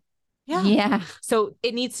people. Yeah. So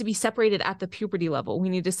it needs to be separated at the puberty level. We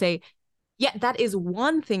need to say, yeah, that is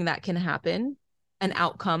one thing that can happen, an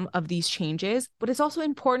outcome of these changes, but it's also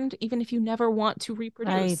important even if you never want to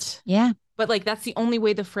reproduce. Right. Yeah. But like that's the only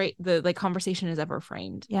way the conversation is ever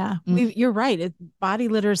framed. Yeah. You're right. Body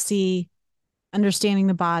literacy, understanding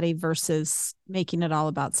the body versus making it all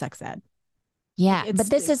about sex ed. Yeah. But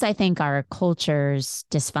this is, I think, our culture's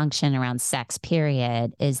dysfunction around sex,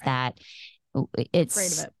 period, is that it's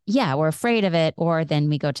afraid of it. Yeah, we're afraid of it, or then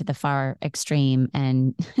we go to the far extreme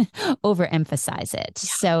and overemphasize it. Yeah.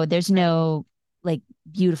 So there's no like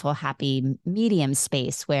beautiful, happy medium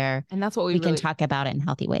space where and that's what we really can talk about it in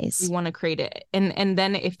healthy ways. We want to create it. And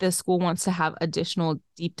then if the school wants to have additional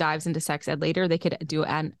deep dives into sex ed later, they could do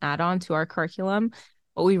an add-on to our curriculum.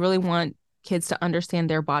 But we really want kids to understand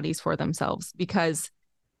their bodies for themselves because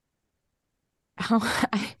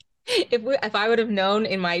if I would have known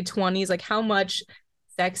in my 20s, like how much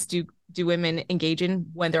sex do women engage in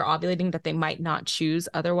when they're ovulating that they might not choose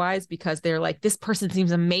otherwise because they're like, this person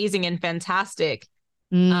seems amazing and fantastic.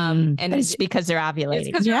 And it's because they're ovulating. It's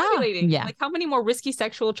because they're ovulating. Yeah. Like how many more risky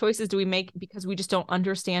sexual choices do we make because we just don't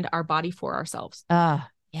understand our body for ourselves?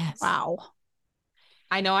 Yes. Wow.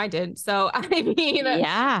 I know I did. So I mean,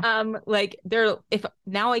 like if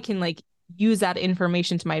now I can like use that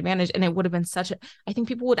information to my advantage, and it would have been I think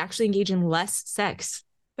people would actually engage in less sex.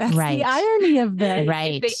 That's the irony of this.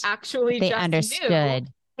 Right. If they just understood. Knew,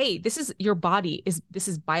 hey, this is your body. This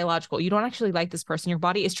is biological. You don't actually like this person. Your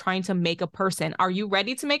body is trying to make a person. Are you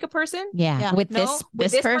ready to make a person? Yeah. With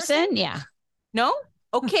this person? Yeah. No?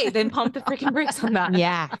 Okay, then pump the freaking brakes on that.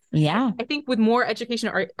 Yeah. Yeah. I think with more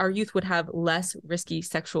education, our youth would have less risky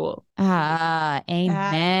sexual.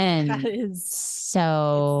 Amen. That is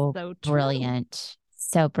so brilliant.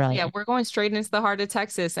 So brilliant. Yeah, we're going straight into the heart of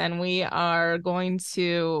Texas, and we are going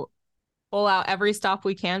to pull out every stop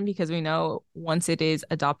we can because we know once it is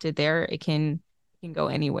adopted there, it can go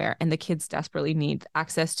anywhere. And the kids desperately need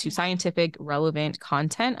access to scientific, relevant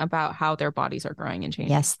content about how their bodies are growing and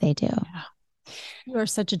changing. Yes, they do. Yeah. You are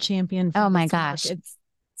such a champion. Oh my gosh. It's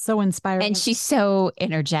so inspiring. And she's so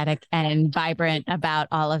energetic and vibrant about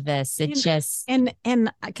all of this. It's just. And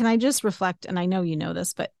can I just reflect, and I know you know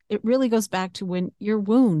this, but it really goes back to when your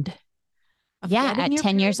wound, Yeah, at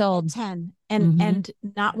 10 years old. 10 and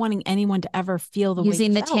not wanting anyone to ever feel the way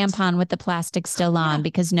using you the felt. tampon with the plastic still on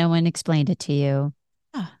because no one explained it to you.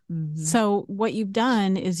 Yeah. So what you've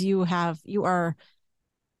done is you're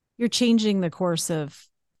changing the course of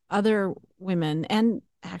other women and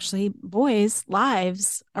actually boys'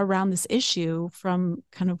 lives around this issue from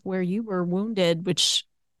kind of where you were wounded, which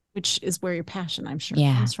is where your passion, I'm sure,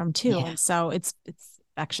 comes from too. Yeah. And so it's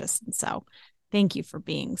infectious. And so thank you for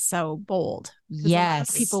being so bold. Yes. A lot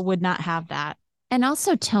of people would not have that. And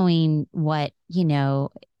also towing what,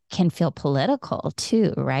 can feel political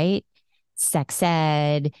too, right? Sex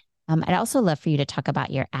ed. I'd also love for you to talk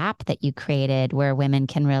about your app that you created where women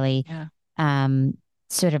can really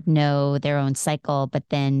sort of know their own cycle, but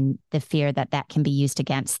then the fear that can be used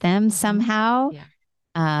against them somehow. Yeah.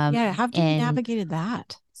 How have you navigated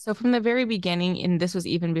that? So from the very beginning, and this was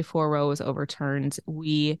even before Roe was overturned,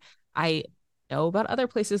 I know about other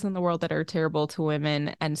places in the world that are terrible to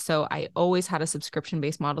women. And so I always had a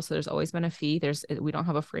subscription-based model. So there's always been a fee. We don't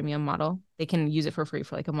have a freemium model. They can use it for free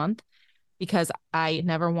for like a month because I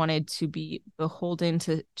never wanted to be beholden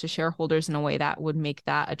to shareholders in a way that would make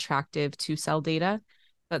that attractive to sell data.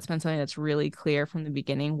 That's been something that's really clear from the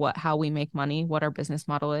beginning, how we make money, what our business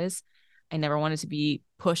model is. I never wanted to be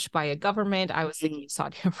pushed by a government. I was thinking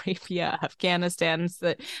Saudi Arabia, Afghanistan,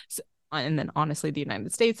 and then honestly, the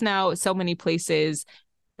United States now, so many places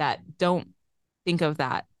that don't think of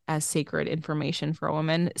that as sacred information for a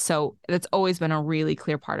woman. So that's always been a really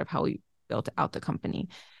clear part of how we built out the company.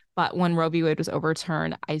 But when Roe v. Wade was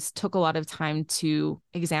overturned, I took a lot of time to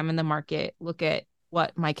examine the market, look at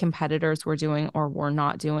what my competitors were doing or were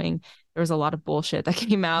not doing. There was a lot of bullshit that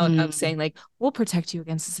came out of saying like, we'll protect you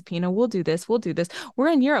against a subpoena. We'll do this. We'll do this. We're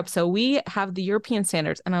in Europe, so we have the European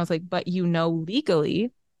standards. And I was like, but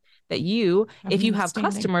legally that if you have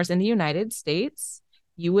customers in the United States,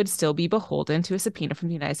 you would still be beholden to a subpoena from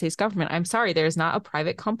the United States government. I'm sorry, there's not a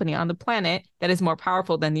private company on the planet that is more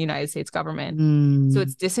powerful than the United States government. So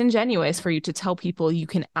it's disingenuous for you to tell people you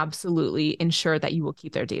can absolutely ensure that you will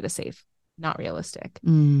keep their data safe. Not realistic.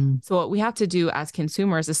 So what we have to do as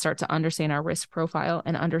consumers is start to understand our risk profile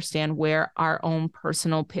and understand where our own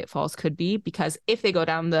personal pitfalls could be. Because if they go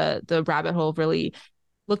down the rabbit hole of really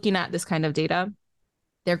looking at this kind of data,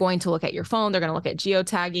 they're going to look at your phone. They're going to look at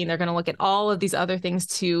geotagging. They're going to look at all of these other things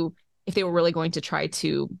too, if they were really going to try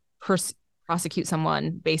to prosecute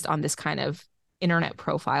someone based on this kind of internet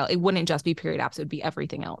profile. It wouldn't just be period apps. It would be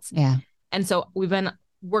everything else. Yeah. And so we've been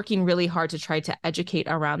working really hard to try to educate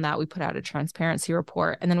around that. We put out a transparency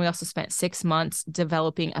report. And then we also spent 6 months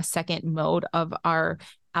developing a second mode of our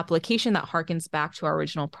application that harkens back to our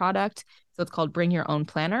original product. So it's called Bring Your Own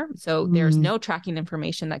Planner. So there's no tracking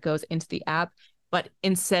information that goes into the app, but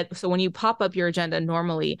instead, so when you pop up your agenda,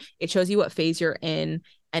 normally it shows you what phase you're in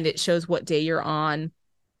and it shows what day you're on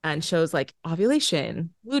and shows like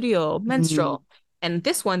ovulation, luteal, menstrual. And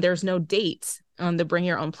this one, there's no dates. On the Bring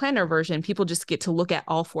Your Own Planner version, people just get to look at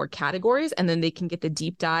all 4 categories and then they can get the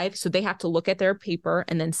deep dive. So they have to look at their paper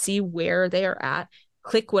and then see where they are at,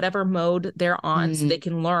 click whatever mode they're on so they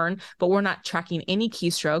can learn, but we're not tracking any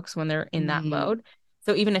keystrokes when they're in that mode.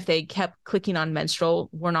 So even if they kept clicking on menstrual,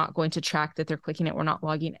 we're not going to track that they're clicking it. We're not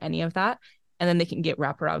logging any of that. And then they can get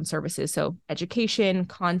wraparound services. So education,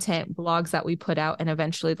 content, blogs that we put out, and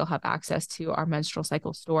eventually they'll have access to our menstrual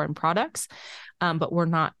cycle store and products. But we're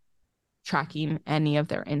not tracking any of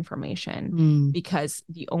their information because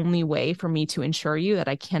the only way for me to ensure you that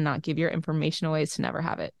I cannot give your information away is to never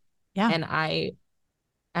have it. Yeah. And I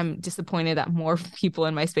am disappointed that more people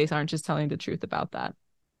in my space aren't just telling the truth about that.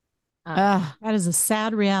 That is a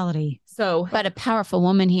sad reality. So, but a powerful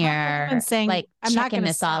woman here saying, like I'm not going to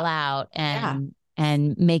this all out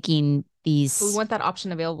and making these. So we want that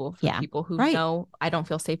option available for people who know I don't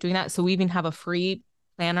feel safe doing that. So we even have a free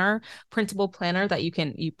printable planner that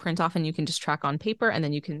you print off and you can just track on paper, and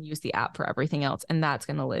then you can use the app for everything else. And that's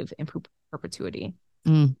going to live in perpetuity.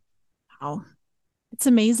 Wow. It's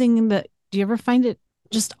amazing that, do you ever find it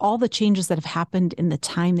just all the changes that have happened in the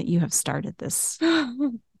time that you have started this?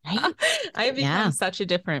 Right? I've become such a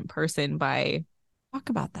different person by talk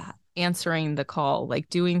about that. Answering the call, like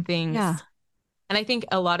doing things. Yeah. And I think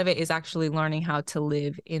a lot of it is actually learning how to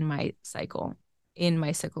live in my cycle, in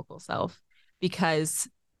my cyclical self. Because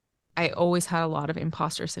I always had a lot of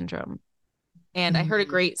imposter syndrome. And I heard a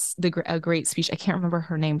great speech. I can't remember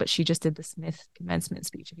her name, but she just did the Smith commencement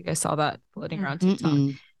speech. If you guys saw that floating around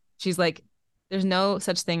TikTok, she's like, there's no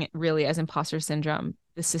such thing really as imposter syndrome.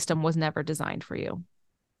 The system was never designed for you.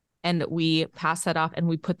 And we pass that off and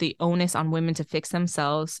we put the onus on women to fix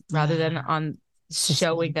themselves rather than on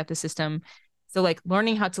showing that the system. So like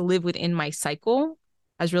learning how to live within my cycle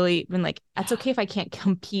has really been like, that's okay if I can't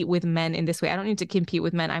compete with men in this way. I don't need to compete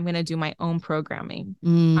with men. I'm going to do my own programming.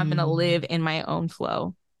 I'm going to live in my own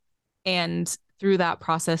flow. And through that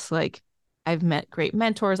process, like I've met great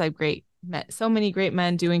mentors. Met so many great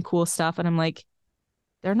men doing cool stuff. And I'm like,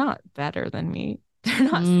 they're not better than me. They're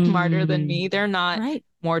not smarter than me. They're not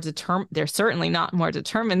more determined. They're certainly not more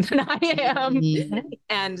determined than I am.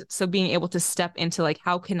 And so being able to step into like,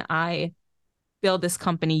 how can I build this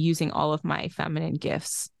company using all of my feminine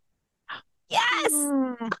gifts? Yes.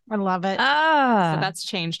 I love it. So that's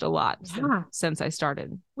changed a lot since I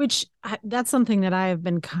started. That's something that I have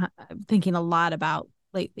been thinking a lot about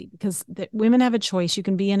lately, because women have a choice. You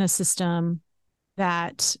can be in a system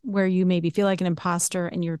that where you maybe feel like an imposter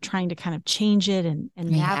and you're trying to kind of change it and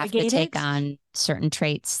you navigate have to take on certain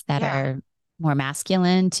traits that are more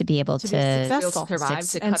masculine to be able to survive,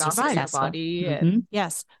 to cut off your body. And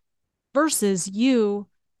yes. Versus you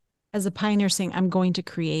as a pioneer saying, I'm going to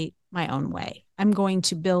create my own way. I'm going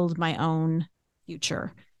to build my own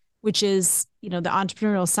future, which is, the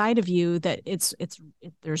entrepreneurial side of you, that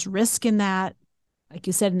there's risk in that. Like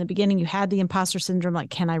you said in the beginning, you had the imposter syndrome, like,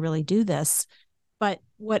 can I really do this? But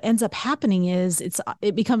what ends up happening is it's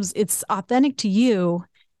authentic to you,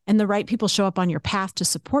 and the right people show up on your path to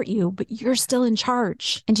support you, but you're still in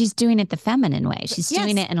charge. And she's doing it the feminine way. She's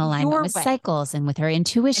doing it in alignment with cycles and with her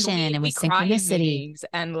intuition and with synchronicity.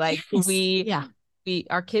 And like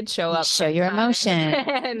our kids show up. Show your emotion.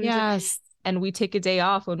 And we take a day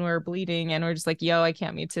off when we're bleeding and we're just like, yo, I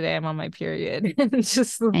can't meet today. I'm on my period. And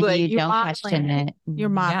like, you don't question it. You're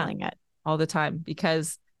modeling it all the time,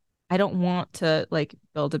 because I don't want to like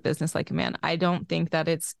build a business like a man. I don't think that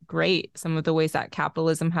it's great. Some of the ways that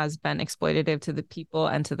capitalism has been exploitative to the people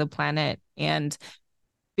and to the planet, and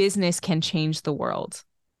business can change the world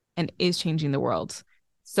and is changing the world.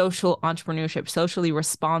 Social entrepreneurship, socially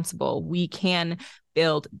responsible. We can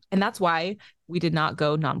build. And that's why we did not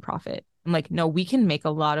go nonprofit. I'm like, no, we can make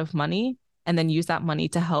a lot of money and then use that money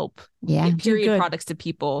to help get period products to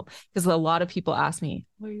people. Because a lot of people ask me,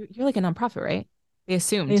 well, you're like a nonprofit, right? They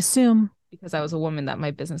assume because I was a woman that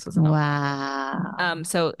my business was a nonprofit. Wow.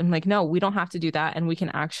 So I'm like, no, we don't have to do that. And we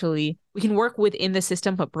can work within the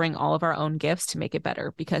system, but bring all of our own gifts to make it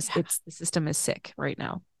better, because the system is sick right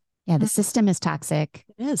now. Yeah, the system is toxic.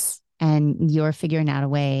 It is. And you're figuring out a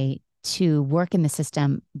way to work in the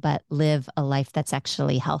system, but live a life that's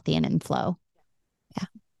actually healthy and in flow. Yeah.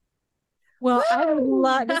 Well, I would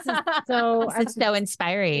love this. It's so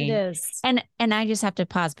inspiring. It is. And I just have to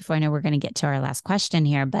pause before I know we're going to get to our last question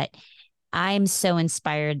here, but I'm so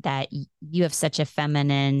inspired that you have such a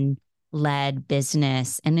feminine led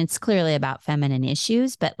business, and it's clearly about feminine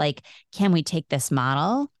issues, but like, can we take this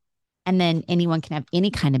model and then anyone can have any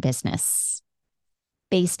kind of business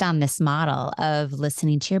based on this model of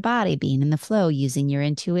listening to your body, being in the flow, using your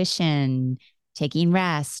intuition, taking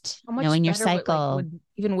rest, knowing your cycle.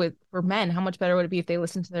 For men, how much better would it be if they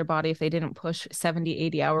listened to their body, if they didn't push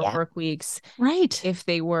 70, 80-hour work weeks, right? If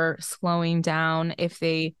they were slowing down, if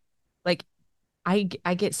they like, I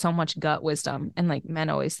get so much gut wisdom, and like men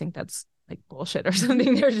always think that's like bullshit or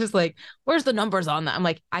something. They're just like, where's the numbers on that? I'm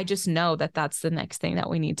like, I just know that that's the next thing that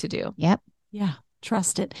we need to do. Yep. Yeah.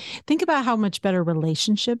 Trust it. Think about how much better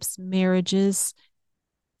relationships, marriages,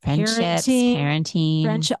 friendships, parenting,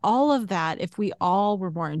 friendship, all of that, if we all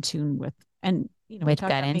were more in tune with, and with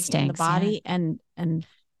gut instincts, the body, and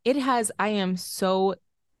it has. I am so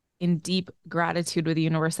in deep gratitude with the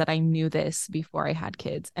universe that I knew this before I had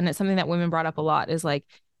kids, and it's something that women brought up a lot. Is like,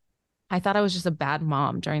 I thought I was just a bad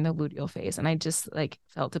mom during the luteal phase, and I just like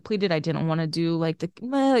felt depleted. I didn't want to do like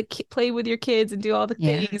play with your kids and do all the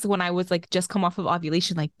things when I was like just come off of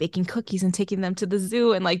ovulation, like baking cookies and taking them to the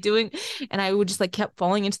zoo and like doing, and I would just like kept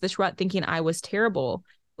falling into this rut thinking I was terrible.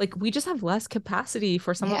 Like, we just have less capacity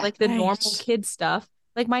for some of like the normal kid stuff.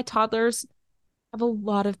 Like, my toddlers have a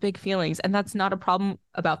lot of big feelings, and that's not a problem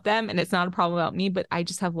about them, and it's not a problem about me, but I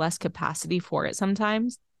just have less capacity for it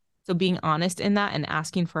sometimes. So being honest in that and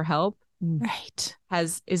asking for help makes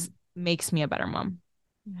me a better mom.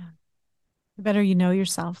 Yeah. The better you know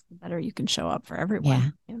yourself, the better you can show up for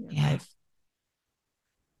everyone in your life.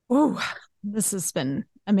 Oh, this has been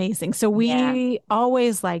amazing. So we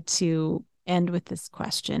always like to end with this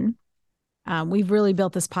question. We've really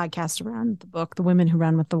built this podcast around the book, The Women Who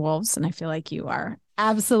Run with the Wolves. And I feel like you are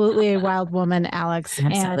absolutely a wild woman, Alyx.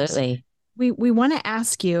 Absolutely. And we want to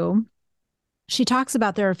ask you, she talks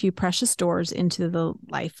about there are a few precious doors into the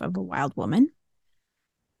life of a wild woman.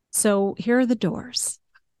 So here are the doors.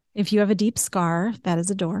 If you have a deep scar, that is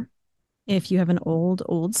a door. If you have an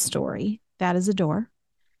old story, that is a door.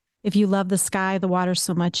 If you love the sky, the water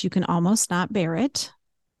so much you can almost not bear it,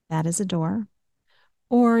 that is a door.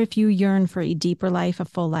 Or if you yearn for a deeper life, a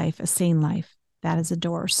full life, a sane life, that is a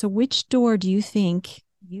door. So which door do you think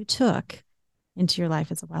you took into your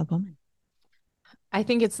life as a wild woman? I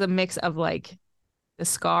think it's the mix of like the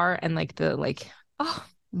scar and like the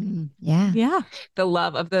Yeah. the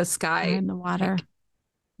love of the sky And the water, like,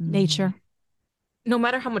 nature. no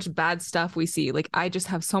matter how much bad stuff we see, like I just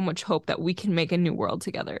have so much hope that we can make a new world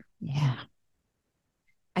together. Yeah.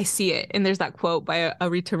 I see it. And there's that quote by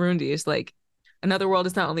Arita Rundi. It's like, another world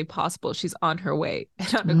is not only possible, she's on her way.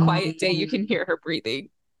 And on a quiet day, you can hear her breathing.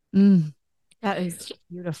 That is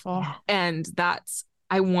beautiful. Yeah. And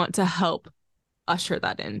I want to help usher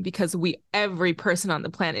that in because every person on the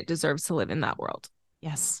planet deserves to live in that world.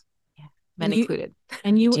 Yes. Yeah. Men included.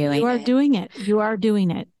 And you are doing it. You are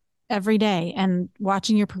doing it every day. And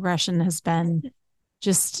watching your progression has been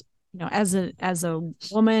just, as a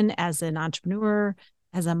woman, as an entrepreneur,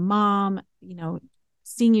 as a mom,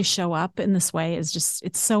 seeing you show up in this way is just,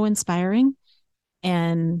 it's so inspiring.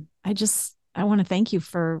 And I want to thank you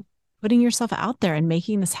for putting yourself out there and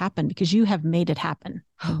making this happen because you have made it happen.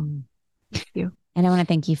 Thank you. And I want to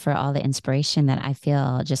thank you for all the inspiration that I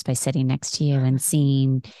feel just by sitting next to you and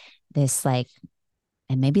seeing this, like,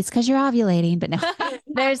 and maybe it's because you're ovulating, but no,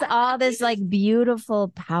 there's all this like beautiful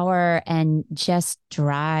power and just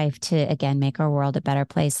drive to, again, make our world a better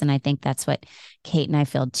place. And I think that's what Kate and I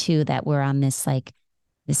feel too, that we're on this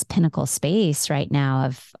pinnacle space right now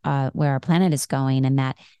of where our planet is going. And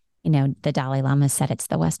that, the Dalai Lama said it's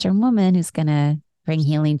the Western woman who's going to bring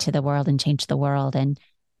healing to the world and change the world. And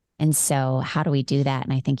so how do we do that?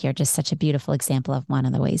 And I think you're just such a beautiful example of one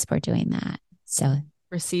of the ways we're doing that. So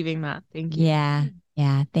receiving that. Thank you. Yeah.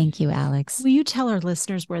 Yeah. Thank you, Alyx. Will you tell our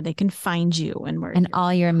listeners where they can find you and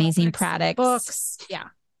all your amazing products, books? Yeah.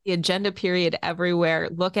 The agenda period everywhere.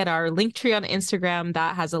 Look at our link tree on Instagram.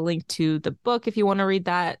 That has a link to the book if you want to read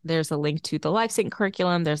that. There's a link to the LifeSync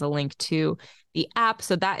curriculum. There's a link to the app.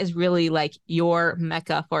 So that is really like your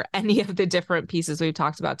mecca for any of the different pieces we've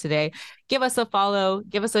talked about today. Give us a follow,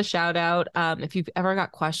 give us a shout out. If you've ever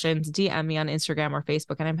got questions, DM me on Instagram or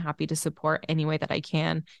Facebook, and I'm happy to support any way that I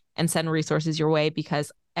can and send resources your way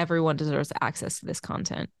because everyone deserves access to this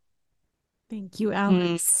content. Thank you,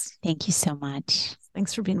 Alyx. Thank you so much.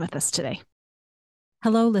 Thanks for being with us today.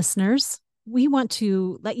 Hello, listeners. We want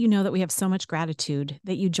to let you know that we have so much gratitude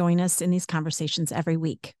that you join us in these conversations every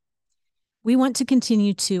week. We want to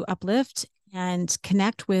continue to uplift and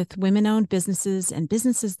connect with women-owned businesses and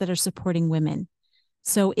businesses that are supporting women.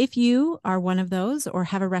 So if you are one of those or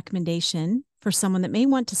have a recommendation for someone that may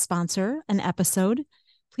want to sponsor an episode,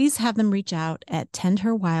 please have them reach out at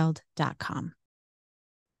tendherwild.com.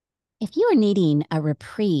 If you are needing a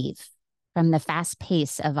reprieve from the fast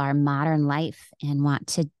pace of our modern life and want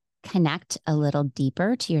to connect a little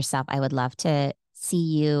deeper to yourself, I would love to see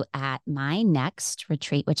you at my next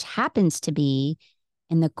retreat, which happens to be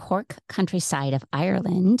in the Cork countryside of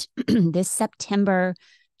Ireland this September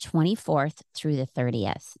 24th through the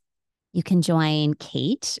 30th. You can join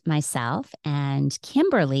Kate, myself, and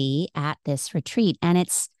Kimberly at this retreat. And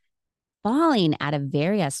it's falling at a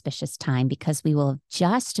very auspicious time because we will have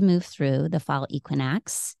just moved through the fall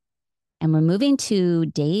equinox and we're moving to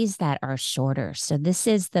days that are shorter. So this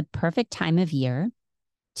is the perfect time of year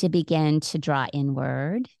to begin to draw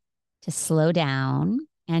inward, to slow down,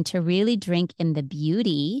 and to really drink in the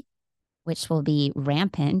beauty, which will be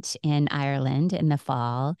rampant in Ireland in the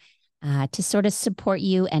fall, to sort of support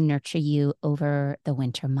you and nurture you over the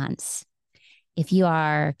winter months. If you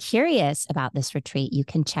are curious about this retreat, you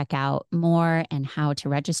can check out more and how to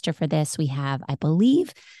register for this. We have, I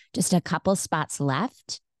believe, just a couple spots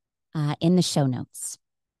left in the show notes.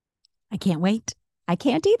 I can't wait. I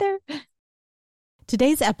can't either.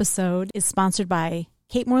 Today's episode is sponsored by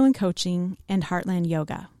Kate Moreland Coaching and Heartland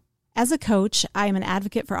Yoga. As a coach, I am an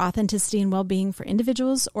advocate for authenticity and well-being for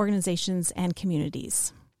individuals, organizations, and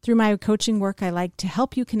communities. Through my coaching work, I like to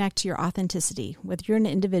help you connect to your authenticity. Whether you're an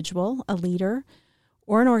individual, a leader,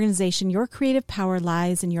 or an organization, your creative power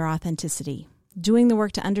lies in your authenticity. Doing the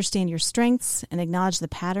work to understand your strengths and acknowledge the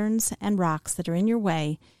patterns and rocks that are in your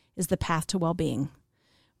way is the path to well-being.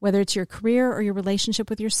 Whether it's your career or your relationship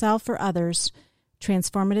with yourself or others,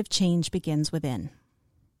 transformative change begins within.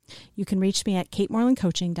 You can reach me at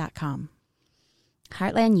katemorelandcoaching.com.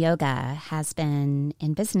 Heartland Yoga has been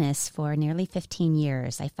in business for nearly 15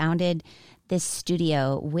 years. I founded this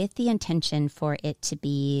studio with the intention for it to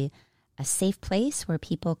be a safe place where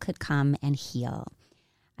people could come and heal.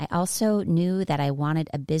 I also knew that I wanted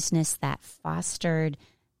a business that fostered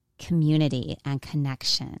community and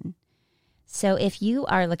connection. So if you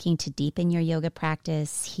are looking to deepen your yoga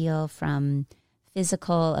practice, heal from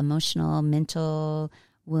physical, emotional, mental,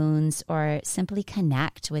 wounds, or simply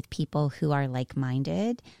connect with people who are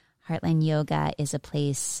like-minded, Heartland Yoga is a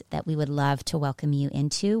place that we would love to welcome you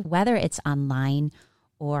into, whether it's online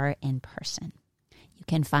or in person. You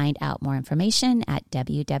can find out more information at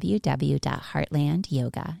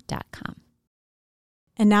www.heartlandyoga.com.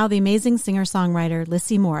 And now the amazing singer-songwriter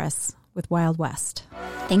Lissy Morris with Wild West.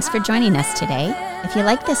 Thanks for joining us today. If you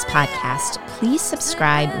like this podcast, please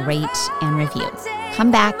subscribe, rate, and review.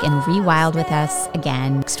 Come back and rewild with us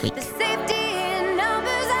again next week.